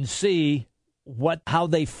then C, how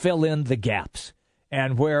they fill in the gaps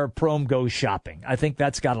and where Prohm goes shopping. I think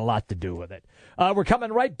that's got a lot to do with it. We're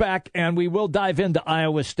coming right back, and we will dive into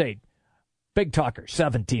Iowa State. Big Talker,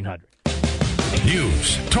 1700.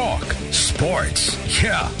 News, talk, sports.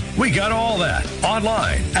 Yeah, we got all that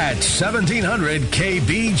online at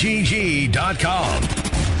 1700kbgg.com.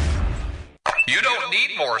 You don't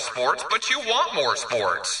need more sports, but you want more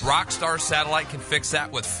sports. Rockstar Satellite can fix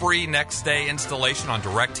that with free next-day installation on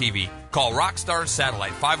DirecTV. Call Rockstar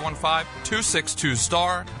Satellite,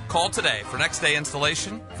 515-262-STAR. Call today for next-day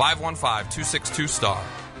installation, 515-262-STAR.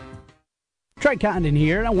 Trent Condon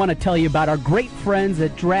here, and I want to tell you about our great friends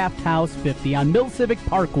at Draft House 50 on Mill Civic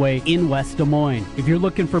Parkway in West Des Moines. If you're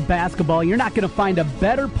looking for basketball, you're not going to find a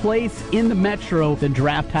better place in the metro than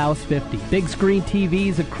Draft House 50. Big screen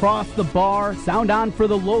TVs across the bar, sound on for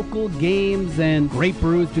the local games, and great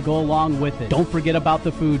brews to go along with it. Don't forget about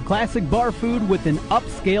the food. Classic bar food with an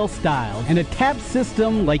upscale style and a tap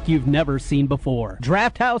system like you've never seen before.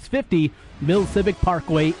 Draft House 50, Mill Civic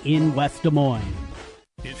Parkway in West Des Moines.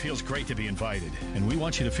 It feels great to be invited, and we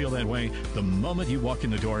want you to feel that way the moment you walk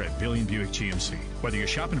in the door at Billion Buick GMC. Whether you're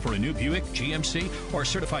shopping for a new Buick, GMC, or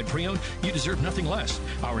certified pre-owned, you deserve nothing less.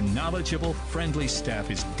 Our knowledgeable, friendly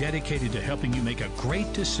staff is dedicated to helping you make a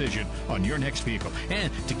great decision on your next vehicle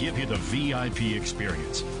and to give you the VIP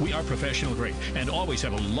experience. We are professional grade and always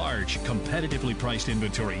have a large, competitively priced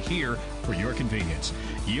inventory here for your convenience.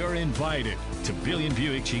 You're invited to Billion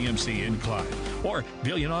Buick GMC in Clive or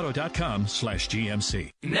billionauto.com/GMC.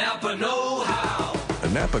 Napa know-how. A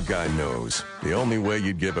Napa guy knows the only way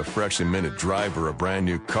you'd give a freshly minted driver a brand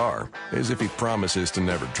new car is if he promises to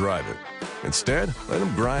never drive it. Instead, let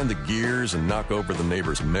him grind the gears and knock over the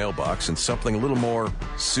neighbor's mailbox in something a little more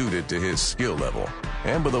suited to his skill level.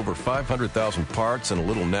 And with over 500,000 parts and a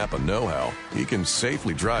little Napa know-how, he can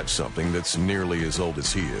safely drive something that's nearly as old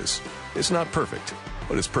as he is. It's not perfect,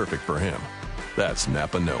 but it's perfect for him. That's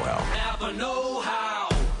Napa know-how. Napa know-how.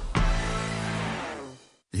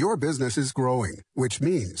 Your business is growing, which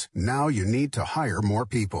means now you need to hire more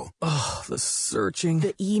people. Oh, the searching.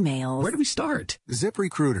 The emails. Where do we start?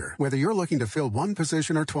 ZipRecruiter. Whether you're looking to fill one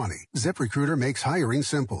position or 20, ZipRecruiter makes hiring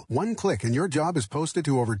simple. One click and your job is posted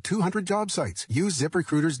to over 200 job sites. Use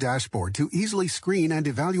ZipRecruiter's dashboard to easily screen and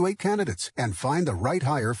evaluate candidates and find the right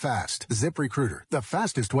hire fast. ZipRecruiter, the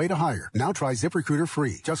fastest way to hire. Now try ZipRecruiter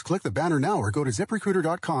free. Just click the banner now or go to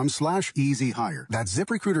ZipRecruiter.com/easyhire. That's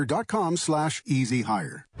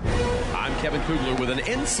ZipRecruiter.com/easyhire. I'm Kevin Kugler with an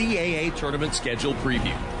NCAA tournament schedule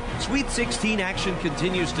preview. Sweet 16 action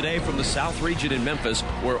continues today from the South region in Memphis,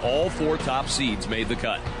 where all 4 top seeds made the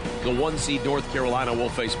cut. The 1 seed North Carolina will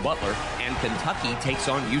face Butler, and Kentucky takes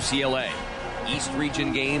on UCLA. East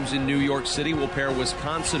region games in New York City will pair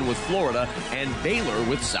Wisconsin with Florida and Baylor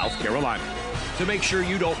with South Carolina. To make sure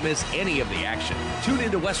you don't miss any of the action, tune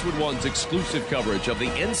into Westwood One's exclusive coverage of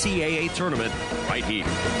the NCAA tournament right here.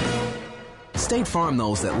 State Farm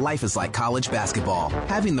knows that life is like college basketball.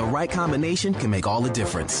 Having the right combination can make all the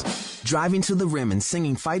difference. Driving to the rim and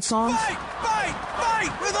singing fight songs? Fight! Fight!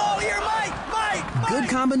 Fight! With all your might! Fight! Good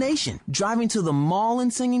combination. Driving to the mall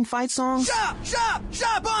and singing fight songs? Shop! Shop!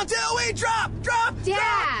 Shop until we drop! Drop!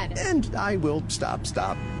 Dad! And I will stop.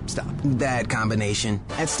 That combination.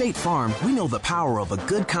 At State Farm, we know the power of a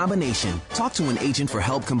good combination. Talk to an agent for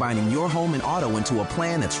help combining your home and auto into a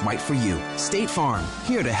plan that's right for you. State Farm,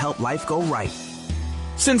 here to help life go right.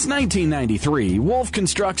 Since 1993, Wolf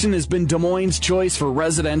Construction has been Des Moines' choice for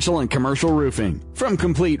residential and commercial roofing. From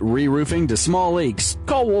complete re-roofing to small leaks,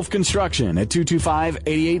 call Wolf Construction at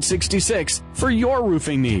 225-8866 for your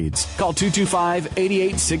roofing needs. Call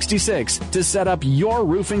 225-8866 to set up your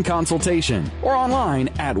roofing consultation or online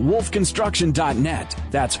at wolfconstruction.net.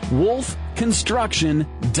 That's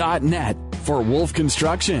wolfconstruction.net for Wolf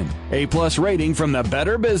Construction. A+ rating from the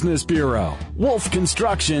Better Business Bureau.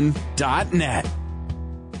 wolfconstruction.net.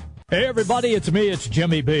 Hey everybody, it's me, it's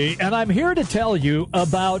Jimmy B, and I'm here to tell you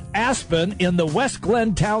about Aspen in the West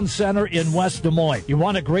Glen Town Center in West Des Moines. You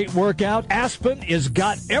want a great workout? Aspen has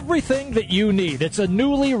got everything that you need. It's a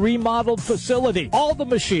newly remodeled facility. All the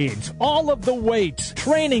machines, all of the weights,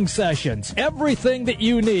 training sessions, everything that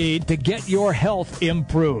you need to get your health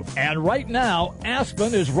improved. And right now,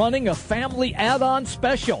 Aspen is running a family add-on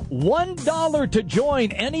special. $1 to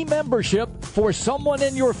join any membership for someone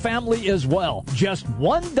in your family as well. Just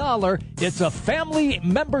 $1. It's a family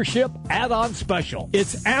membership add-on special.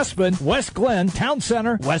 It's Aspen, West Glen, Town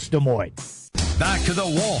Center, West Des Moines. Back to the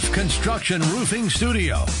Wolf Construction Roofing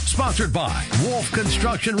Studio, sponsored by Wolf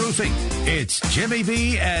Construction Roofing. It's Jimmy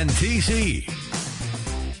B and TC.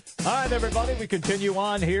 All right, everybody, we continue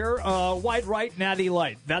on here. White Right, Natty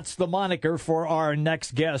Light. That's the moniker for our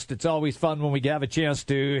next guest. It's always fun when we have a chance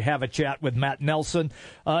to have a chat with Matt Nelson.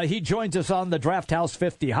 He joins us on the Draft House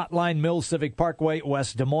 50 Hotline, Mills Civic Parkway,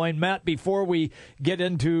 West Des Moines. Matt, before we get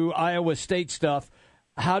into Iowa State stuff,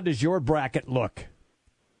 how does your bracket look?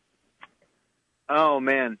 Oh,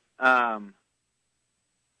 man. My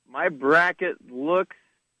bracket looks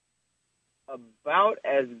about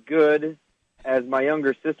as good as my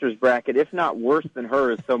younger sister's bracket, if not worse than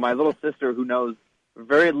hers. So my little sister, who knows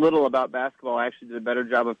very little about basketball, actually did a better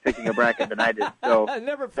job of picking a bracket than I did. So it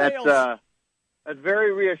never fails. That's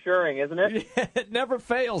very reassuring, isn't it? It never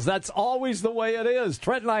fails. That's always the way it is.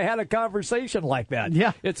 Trent and I had a conversation like that.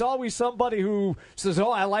 Yeah. It's always somebody who says,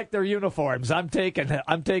 "Oh, I like their uniforms. I'm taking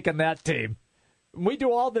that team." We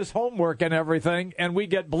do all this homework and everything, and we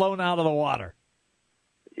get blown out of the water.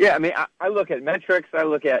 Yeah, I mean, I look at metrics. I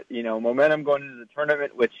look at, momentum going into the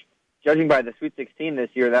tournament, which, judging by the Sweet 16 this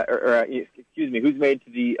year, who's made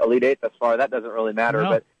to the Elite Eight thus far, that doesn't really matter. No.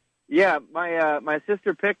 But, yeah, my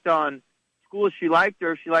sister picked on schools she liked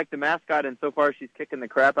or if she liked the mascot, and so far she's kicking the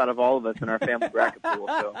crap out of all of us in our family bracket pool.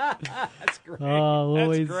 So. That's great.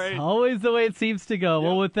 Always, That's great. Always the way it seems to go. Yep.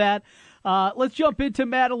 Well, with that, let's jump into,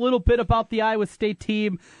 Matt, a little bit about the Iowa State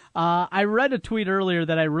team. I read a tweet earlier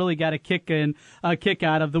that I really got a kick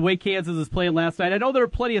out of the way Kansas was playing last night. I know there are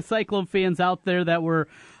plenty of Cyclone fans out there that were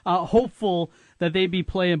hopeful that they'd be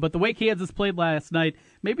playing, but the way Kansas played last night,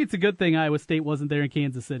 maybe it's a good thing Iowa State wasn't there in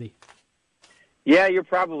Kansas City. Yeah, you're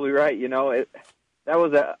probably right. That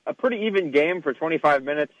was a pretty even game for 25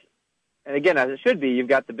 minutes. And again, as it should be, you've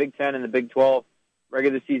got the Big Ten and the Big 12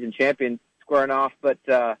 regular season champion squaring off. But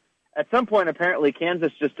at some point, apparently,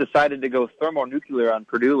 Kansas just decided to go thermonuclear on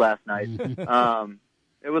Purdue last night.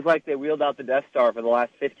 It was like they wheeled out the Death Star for the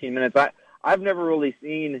last 15 minutes. I've never really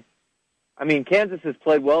seen. I mean, Kansas has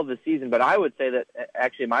played well this season, but I would say that,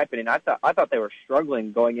 actually, in my opinion, I thought they were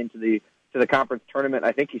struggling going into the conference tournament.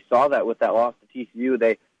 I think you saw that with that loss to TCU.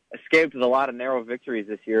 They escaped with a lot of narrow victories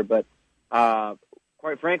this year, but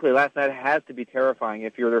quite frankly, last night has to be terrifying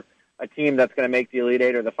if you're a team that's going to make the Elite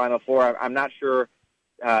Eight or the Final Four. I'm not sure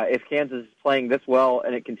if Kansas is playing this well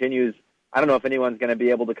and it continues. I don't know if anyone's going to be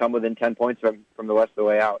able to come within 10 points from the rest of the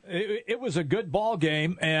way out. It was a good ball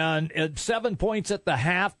game, and at 7 points at the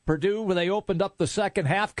half, Purdue, when they opened up the second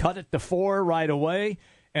half, cut it to 4 right away.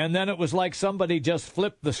 And then it was like somebody just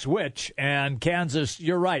flipped the switch, and Kansas,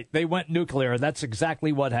 you're right, they went nuclear. That's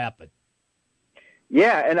exactly what happened.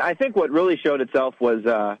 Yeah, and I think what really showed itself was,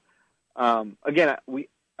 again,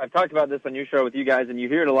 I've talked about this on your show with you guys, and you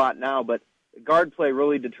hear it a lot now, but guard play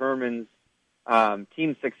really determines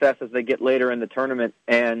team success as they get later in the tournament.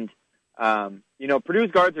 And,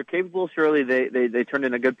 Purdue's guards are capable. Surely they turned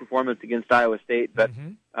in a good performance against Iowa State, but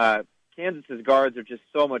Kansas's guards are just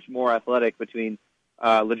so much more athletic between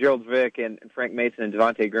LaGerald Vick and Frank Mason and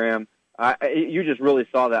Devontae Graham. You just really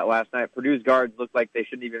saw that last night. Purdue's guards looked like they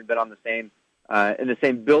shouldn't even have been on the same in the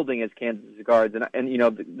same building as Kansas's guards. And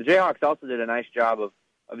the Jayhawks also did a nice job of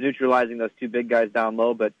neutralizing those two big guys down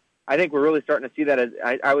low. But I think we're really starting to see that.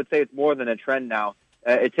 I would say it's more than a trend now.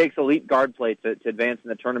 It takes elite guard play to advance in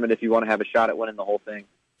the tournament if you want to have a shot at winning the whole thing.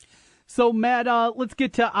 So, Matt, let's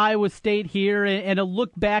get to Iowa State here and a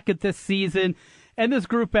look back at this season and this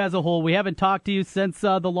group as a whole. We haven't talked to you since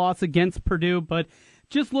the loss against Purdue, but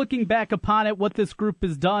just looking back upon it, what this group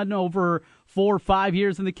has done over 4 or 5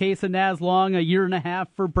 years in the case of Naz Long, 1.5 years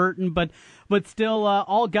for Burton, but still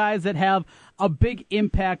all guys that have a big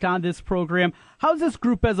impact on this program. How's this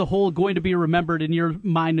group as a whole going to be remembered in your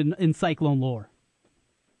mind in Cyclone lore?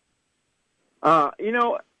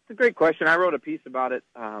 It's a great question. I wrote a piece about it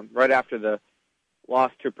right after the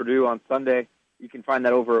loss to Purdue on Sunday. You can find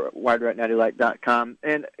that over at widerightnattylight.com.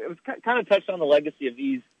 And it was kind of touched on the legacy of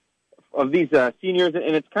these seniors,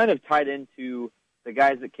 and it's kind of tied into the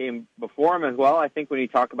guys that came before them as well. I think when you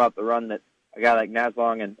talk about the run that a guy like Naz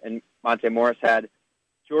Long and Monte Morris had,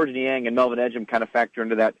 George Niang and Melvin Edgem kind of factor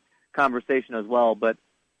into that conversation as well. But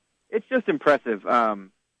it's just impressive.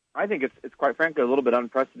 I think it's quite frankly a little bit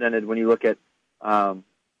unprecedented when you look at,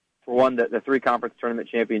 for one, the 3 conference tournament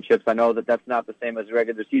championships. I know that that's not the same as a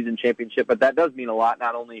regular season championship, but that does mean a lot.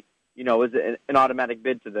 Not only, is it an automatic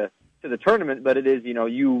bid to the tournament, but it is,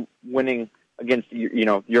 you winning against,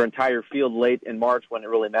 your entire field late in March when it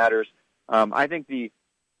really matters. I think the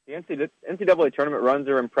NCAA tournament runs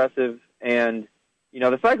are impressive, and,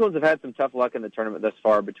 the Cyclones have had some tough luck in the tournament thus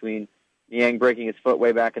far between Niang breaking his foot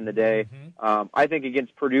way back in the day. I think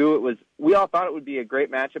against Purdue, we all thought it would be a great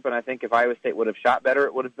matchup, and I think if Iowa State would have shot better,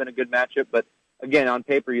 it would have been a good matchup. But again, on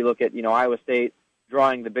paper, you look at, Iowa State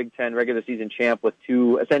drawing the Big Ten regular season champ with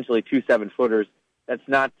essentially two 7-footers. That's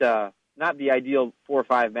not the ideal 4 or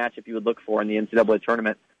 5 matchup you would look for in the NCAA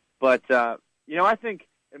tournament. But, I think,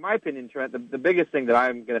 in my opinion, Trent, the biggest thing that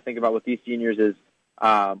I'm going to think about with these seniors is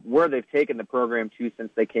where they've taken the program to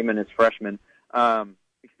since they came in as freshmen.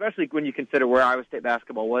 Especially when you consider where Iowa State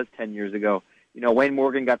basketball was 10 years ago. Wayne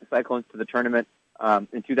Morgan got the Cyclones to the tournament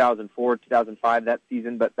in 2004, 2005, that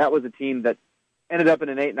season, but that was a team that ended up in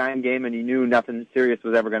an 8-9 game, and you knew nothing serious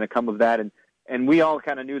was ever going to come of that, and we all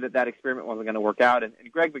kind of knew that experiment wasn't going to work out, and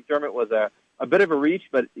Greg McDermott was a bit of a reach,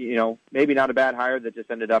 but, maybe not a bad hire that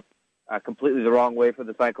just ended up completely the wrong way for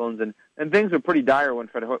the Cyclones, and things were pretty dire when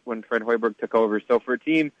Fred Hoiberg took over. So for a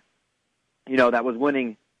team, that was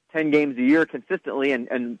winning 10 games a year consistently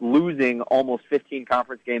and losing almost 15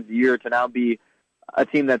 conference games a year to now be a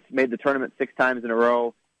team that's made the tournament 6 times in a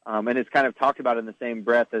row, and is kind of talked about in the same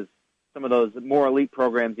breath as some of those more elite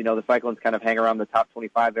programs. The Cyclones kind of hang around the top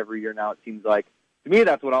 25 every year now, it seems like. To me,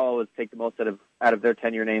 that's what I'll always take the most out of their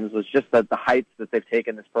tenure names, was just the heights that they've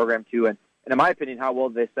taken this program to, and in my opinion, how well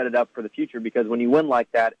they set it up for the future, because when you win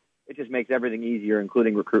like that, it just makes everything easier,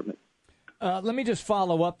 including recruitment. Let me just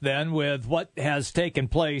follow up then with what has taken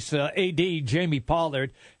place. AD Jamie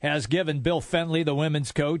Pollard has given Bill Fenley, the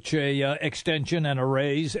women's coach, a extension and a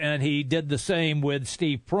raise, and he did the same with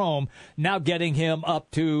Steve Prohm, now getting him up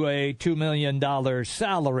to a $2 million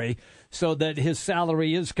salary so that his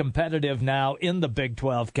salary is competitive now in the Big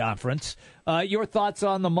 12 Conference. Your thoughts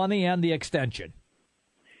on the money and the extension?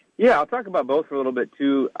 Yeah, I'll talk about both for a little bit,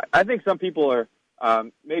 too. I think some people are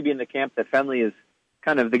maybe in the camp that Fenley is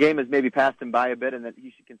the game has maybe passed him by a bit and that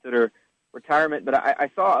he should consider retirement. But I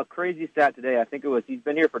saw a crazy stat today. I think it was he's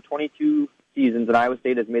been here for 22 seasons, and Iowa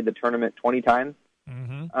State has made the tournament 20 times.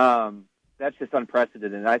 Mm-hmm. That's just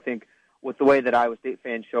unprecedented. And I think with the way that Iowa State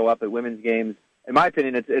fans show up at women's games, in my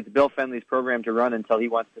opinion, it's Bill Fenley's program to run until he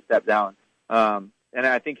wants to step down. And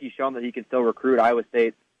I think he's shown that he can still recruit. Iowa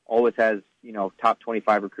State always has, top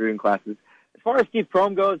 25 recruiting classes. As far as Steve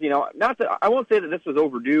Prohm goes, not that I won't say that this was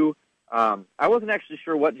overdue. I wasn't actually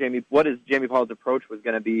sure what Jamie Pollard's approach was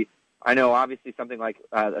going to be. I know, obviously, something like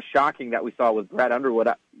shocking that we saw with Brad Underwood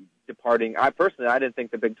departing. I didn't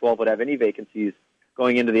think the Big 12 would have any vacancies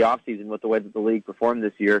going into the offseason with the way that the league performed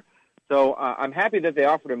this year. So I'm happy that they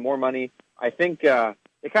offered him more money. I think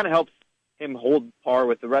it kind of helps him hold par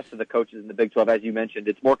with the rest of the coaches in the Big 12. As you mentioned,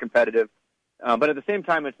 it's more competitive. But at the same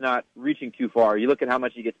time, it's not reaching too far. You look at how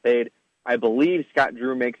much he gets paid. I believe Scott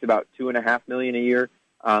Drew makes about $2.5 million a year.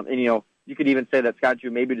 And you could even say that Scott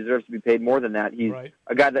Drew maybe deserves to be paid more than that. He's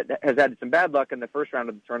a guy that has had some bad luck in the first round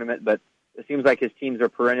of the tournament, but it seems like his teams are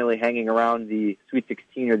perennially hanging around the Sweet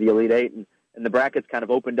 16 or the Elite Eight, and the bracket's kind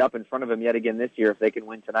of opened up in front of him yet again this year if they can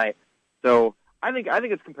win tonight. So I think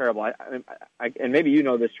it's comparable. And maybe you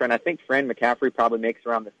know this, Trent. I think Fran McCaffrey probably makes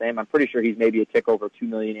around the same. I'm pretty sure he's maybe a tick over $2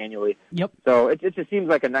 million annually. Yep. So it just seems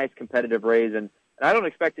like a nice competitive raise, and I don't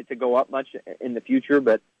expect it to go up much in the future,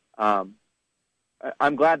 but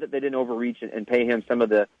I'm glad that they didn't overreach and pay him some of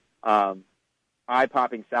the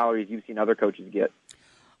eye-popping salaries you've seen other coaches get.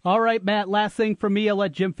 All right, Matt, last thing from me. I'll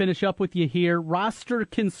let Jim finish up with you here. Roster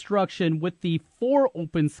construction with the 4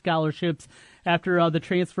 open scholarships after the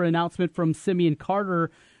transfer announcement from Simeon Carter.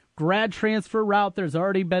 Grad transfer route, there's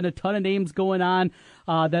already been a ton of names going on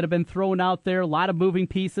that have been thrown out there. A lot of moving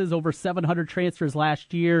pieces, over 700 transfers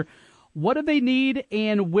last year. What do they need,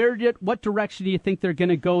 and what direction do you think they're going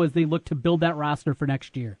to go as they look to build that roster for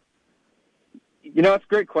next year? It's a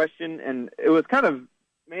great question, and it was kind of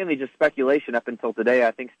mainly just speculation up until today.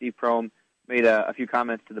 I think Steve Prohm made a few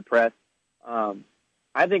comments to the press.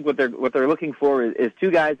 I think what they're looking for is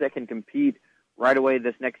 2 guys that can compete right away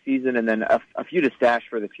this next season, and then a few to stash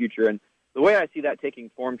for the future. And the way I see that taking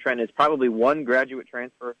form, Trent, is probably 1 graduate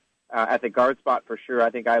transfer at the guard spot for sure. I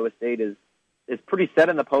think Iowa State is pretty set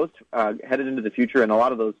in the post headed into the future, and a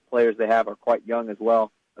lot of those players they have are quite young as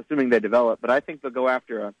well, assuming they develop. But I think they'll go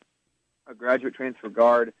after a graduate transfer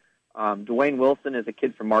guard. Dwayne Wilson is a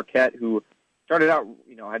kid from Marquette who started out,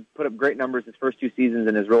 had put up great numbers his first 2 seasons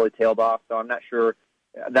and has really tailed off. So I'm not sure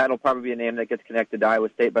that'll probably be a name that gets connected to Iowa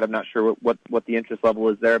State, but I'm not sure what the interest level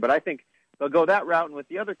is there. But I think they'll go that route. And with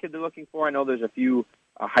the other kid they're looking for, I know there's a few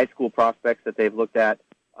high school prospects that they've looked at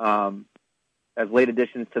as late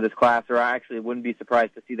additions to this class, or I actually wouldn't be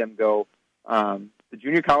surprised to see them go the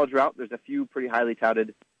junior college route. There's a few pretty highly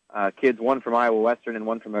touted kids, one from Iowa Western and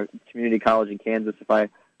one from a community college in Kansas, if I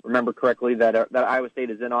remember correctly, that Iowa State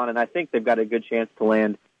is in on, and I think they've got a good chance to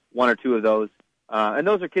land 1 or 2 of those. And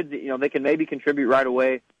those are kids that, they can maybe contribute right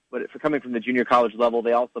away, but if coming from the junior college level,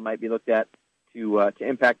 they also might be looked at to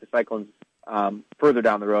impact the Cyclones further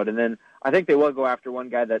down the road. And then I think they will go after one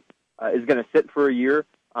guy that is going to sit for a year.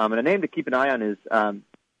 And a name to keep an eye on is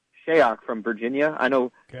Shayok from Virginia. I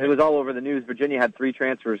know It was all over the news. Virginia had 3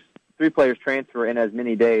 players transfer in as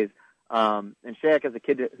many days. And Shayok is a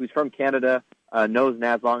kid who's from Canada, knows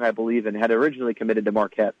Naz Long, I believe, and had originally committed to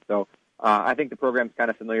Marquette. So I think the program's kind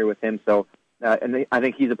of familiar with him. So I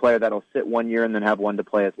think he's a player that'll sit 1 year and then have 1 to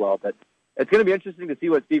play as well. But it's going to be interesting to see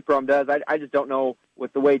what Steve Prohm does. I just don't know,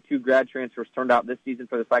 with the way 2 grad transfers turned out this season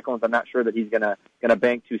for the Cyclones, I'm not sure that he's going to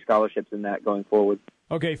bank 2 scholarships in that going forward.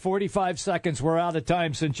 Okay, 45 seconds. We're out of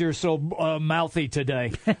time since you're so mouthy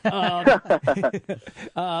today.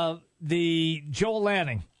 The Joel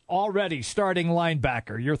Lanning, already starting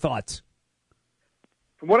linebacker. Your thoughts?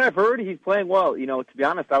 From what I've heard, he's playing well. To be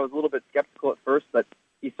honest, I was a little bit skeptical at first, but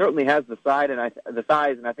he certainly has the size, and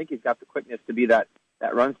I think he's got the quickness to be that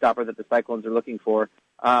run stopper that the Cyclones are looking for.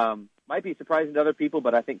 Might be surprising to other people,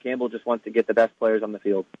 but I think Campbell just wants to get the best players on the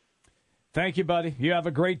field. Thank you, buddy. You have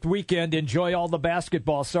a great weekend. Enjoy all the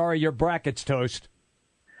basketball. Sorry, your bracket's toast.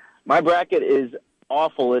 My bracket is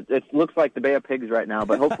awful. It looks like the Bay of Pigs right now,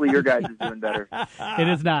 but hopefully your guys is doing better. It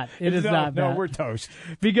is not. It is not, Matt. No, we're toast.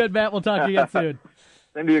 Be good, Matt. We'll talk to you again soon.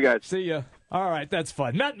 Same to you guys. See ya. All right, that's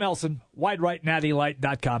fun. Matt Melson,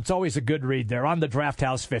 WideRightNattyLight.com. It's always a good read there on the Draft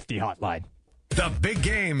House 50 hotline. The big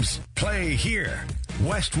games play here.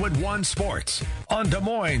 Westwood One Sports on Des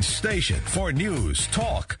Moines Station for news,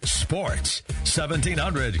 talk, sports.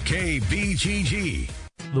 1700 KBGG.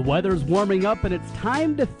 The weather's warming up and it's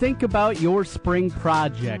time to think about your spring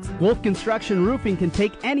projects. Wolf Construction Roofing can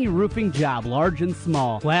take any roofing job, large and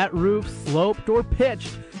small. Flat roofs, sloped, or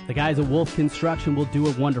pitched. The guys at Wolf Construction will do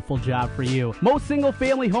a wonderful job for you. Most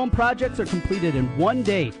single-family home projects are completed in one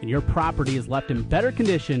day, and your property is left in better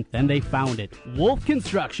condition than they found it. Wolf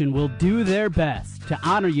Construction will do their best to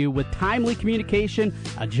honor you with timely communication,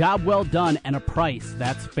 a job well done, and a price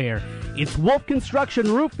that's fair. It's Wolf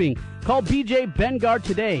Construction Roofing. Call BJ Bengard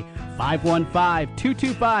today,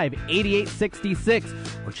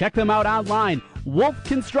 515-225-8866, or check them out online,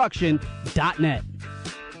 wolfconstruction.net.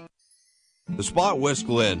 The Spa at West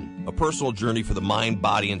Glen, a personal journey for the mind,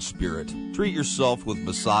 body, and spirit. Treat yourself with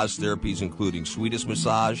massage therapies including Swedish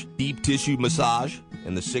massage, deep tissue massage,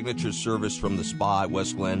 and the signature service from the Spa at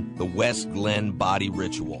West Glen, the West Glen Body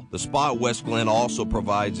Ritual. The Spa at West Glen also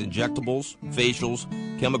provides injectables, facials,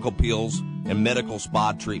 chemical peels, and medical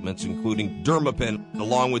spa treatments including Dermapen,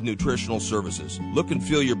 along with nutritional services. Look and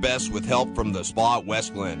feel your best with help from the Spa at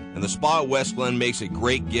West Glen. And the Spa at West Glen makes a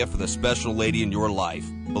great gift for the special lady in your life.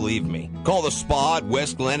 Believe me. Call the Spa at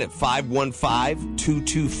West Glen at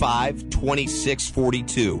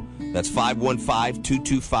 515-225-2642. That's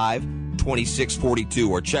 515-225-2642.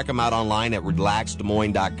 Or check them out online at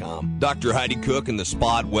relaxdesmoines.com. Dr. Heidi Cook and the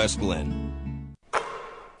Spa at West Glen.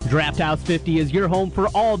 Draft House 50 is your home for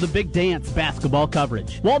all the big dance basketball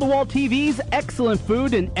coverage. Wall-to-wall TVs, excellent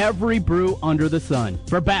food, and every brew under the sun.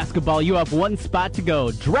 For basketball, you have one spot to go.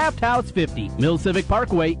 Draft House 50, Mill Civic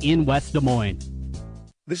Parkway in West Des Moines.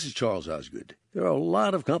 This is Charles Osgood. There are a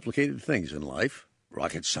lot of complicated things in life.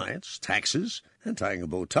 Rocket science, taxes, and tying a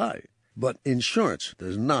bow tie. But insurance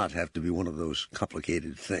does not have to be one of those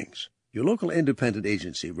complicated things. Your local independent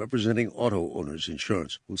agency representing auto owners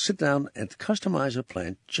insurance will sit down and customize a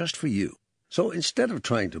plan just for you. So instead of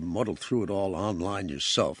trying to muddle through it all online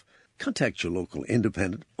yourself, contact your local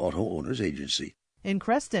independent auto owners agency. In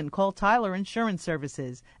Creston, call Tyler Insurance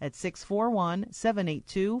Services at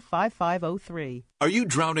 641-782-5503. Are you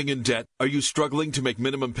drowning in debt? Are you struggling to make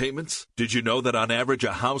minimum payments? Did you know that on average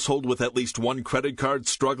a household with at least one credit card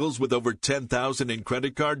struggles with over $10,000 in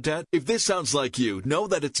credit card debt? If this sounds like you, know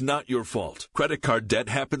that it's not your fault. Credit card debt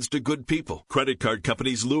happens to good people. Credit card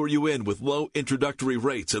companies lure you in with low introductory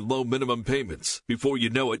rates and low minimum payments. Before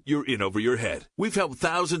you know it, you're in over your head. We've helped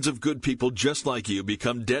thousands of good people just like you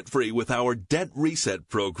become debt-free with our Debt Reset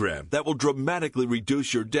program that will dramatically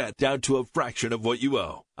reduce your debt down to a fraction of what you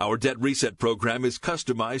owe. Our Debt Reset program is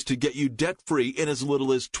customized to get you debt-free in as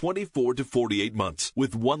little as 24 to 48 months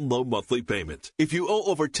with one low monthly payment. If you owe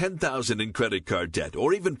over $10,000 in credit card debt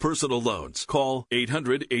or even personal loans, call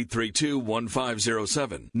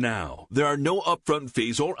 800-832-1507 now. There are no upfront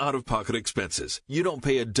fees or out-of-pocket expenses. You don't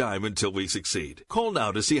pay a dime until we succeed. Call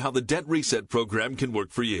now to see how the Debt Reset program can work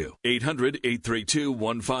for you.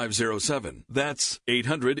 800-832-1507. That's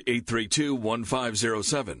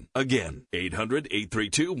 800-832-1507. Again,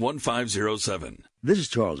 800-832-1507. This is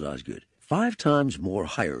Charles Osgood. 5 times more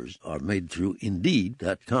hires are made through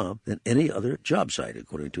Indeed.com than any other job site,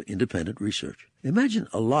 according to independent research. Imagine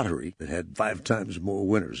a lottery that had 5 times more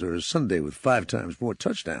winners, or a Sunday with 5 times more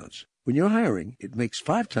touchdowns. When you're hiring, it makes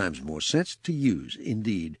 5 times more sense to use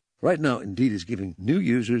Indeed. Right now, Indeed is giving new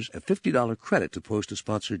users a $50 credit to post a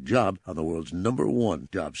sponsored job on the world's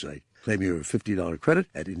 #1 job site. Claim your $50 credit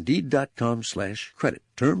at Indeed.com/credit.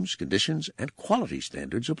 Terms, conditions, and quality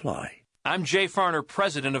standards apply. I'm Jay Farner,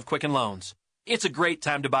 president of Quicken Loans. It's a great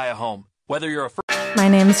time to buy a home. Whether you're a My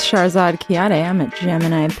name's Sharzad Kiade. I'm a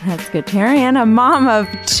Gemini pescatarian, a mom of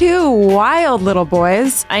 2 wild little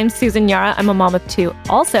boys. I'm Susan Yara. I'm a mom of 2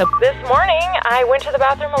 also. This morning, I went to the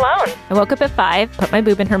bathroom alone. I woke up at 5, put my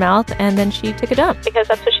boob in her mouth, and then she took a dump. Because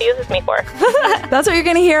that's what she uses me for. That's what you're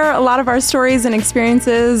going to hear, a lot of our stories and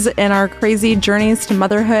experiences in our crazy journeys to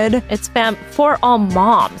motherhood. It's for all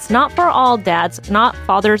moms, not for all dads, not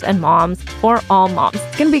fathers and moms, for all moms.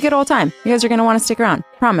 It's going to be a good old time. You guys are going to want to stick around.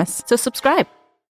 Promise. So subscribe.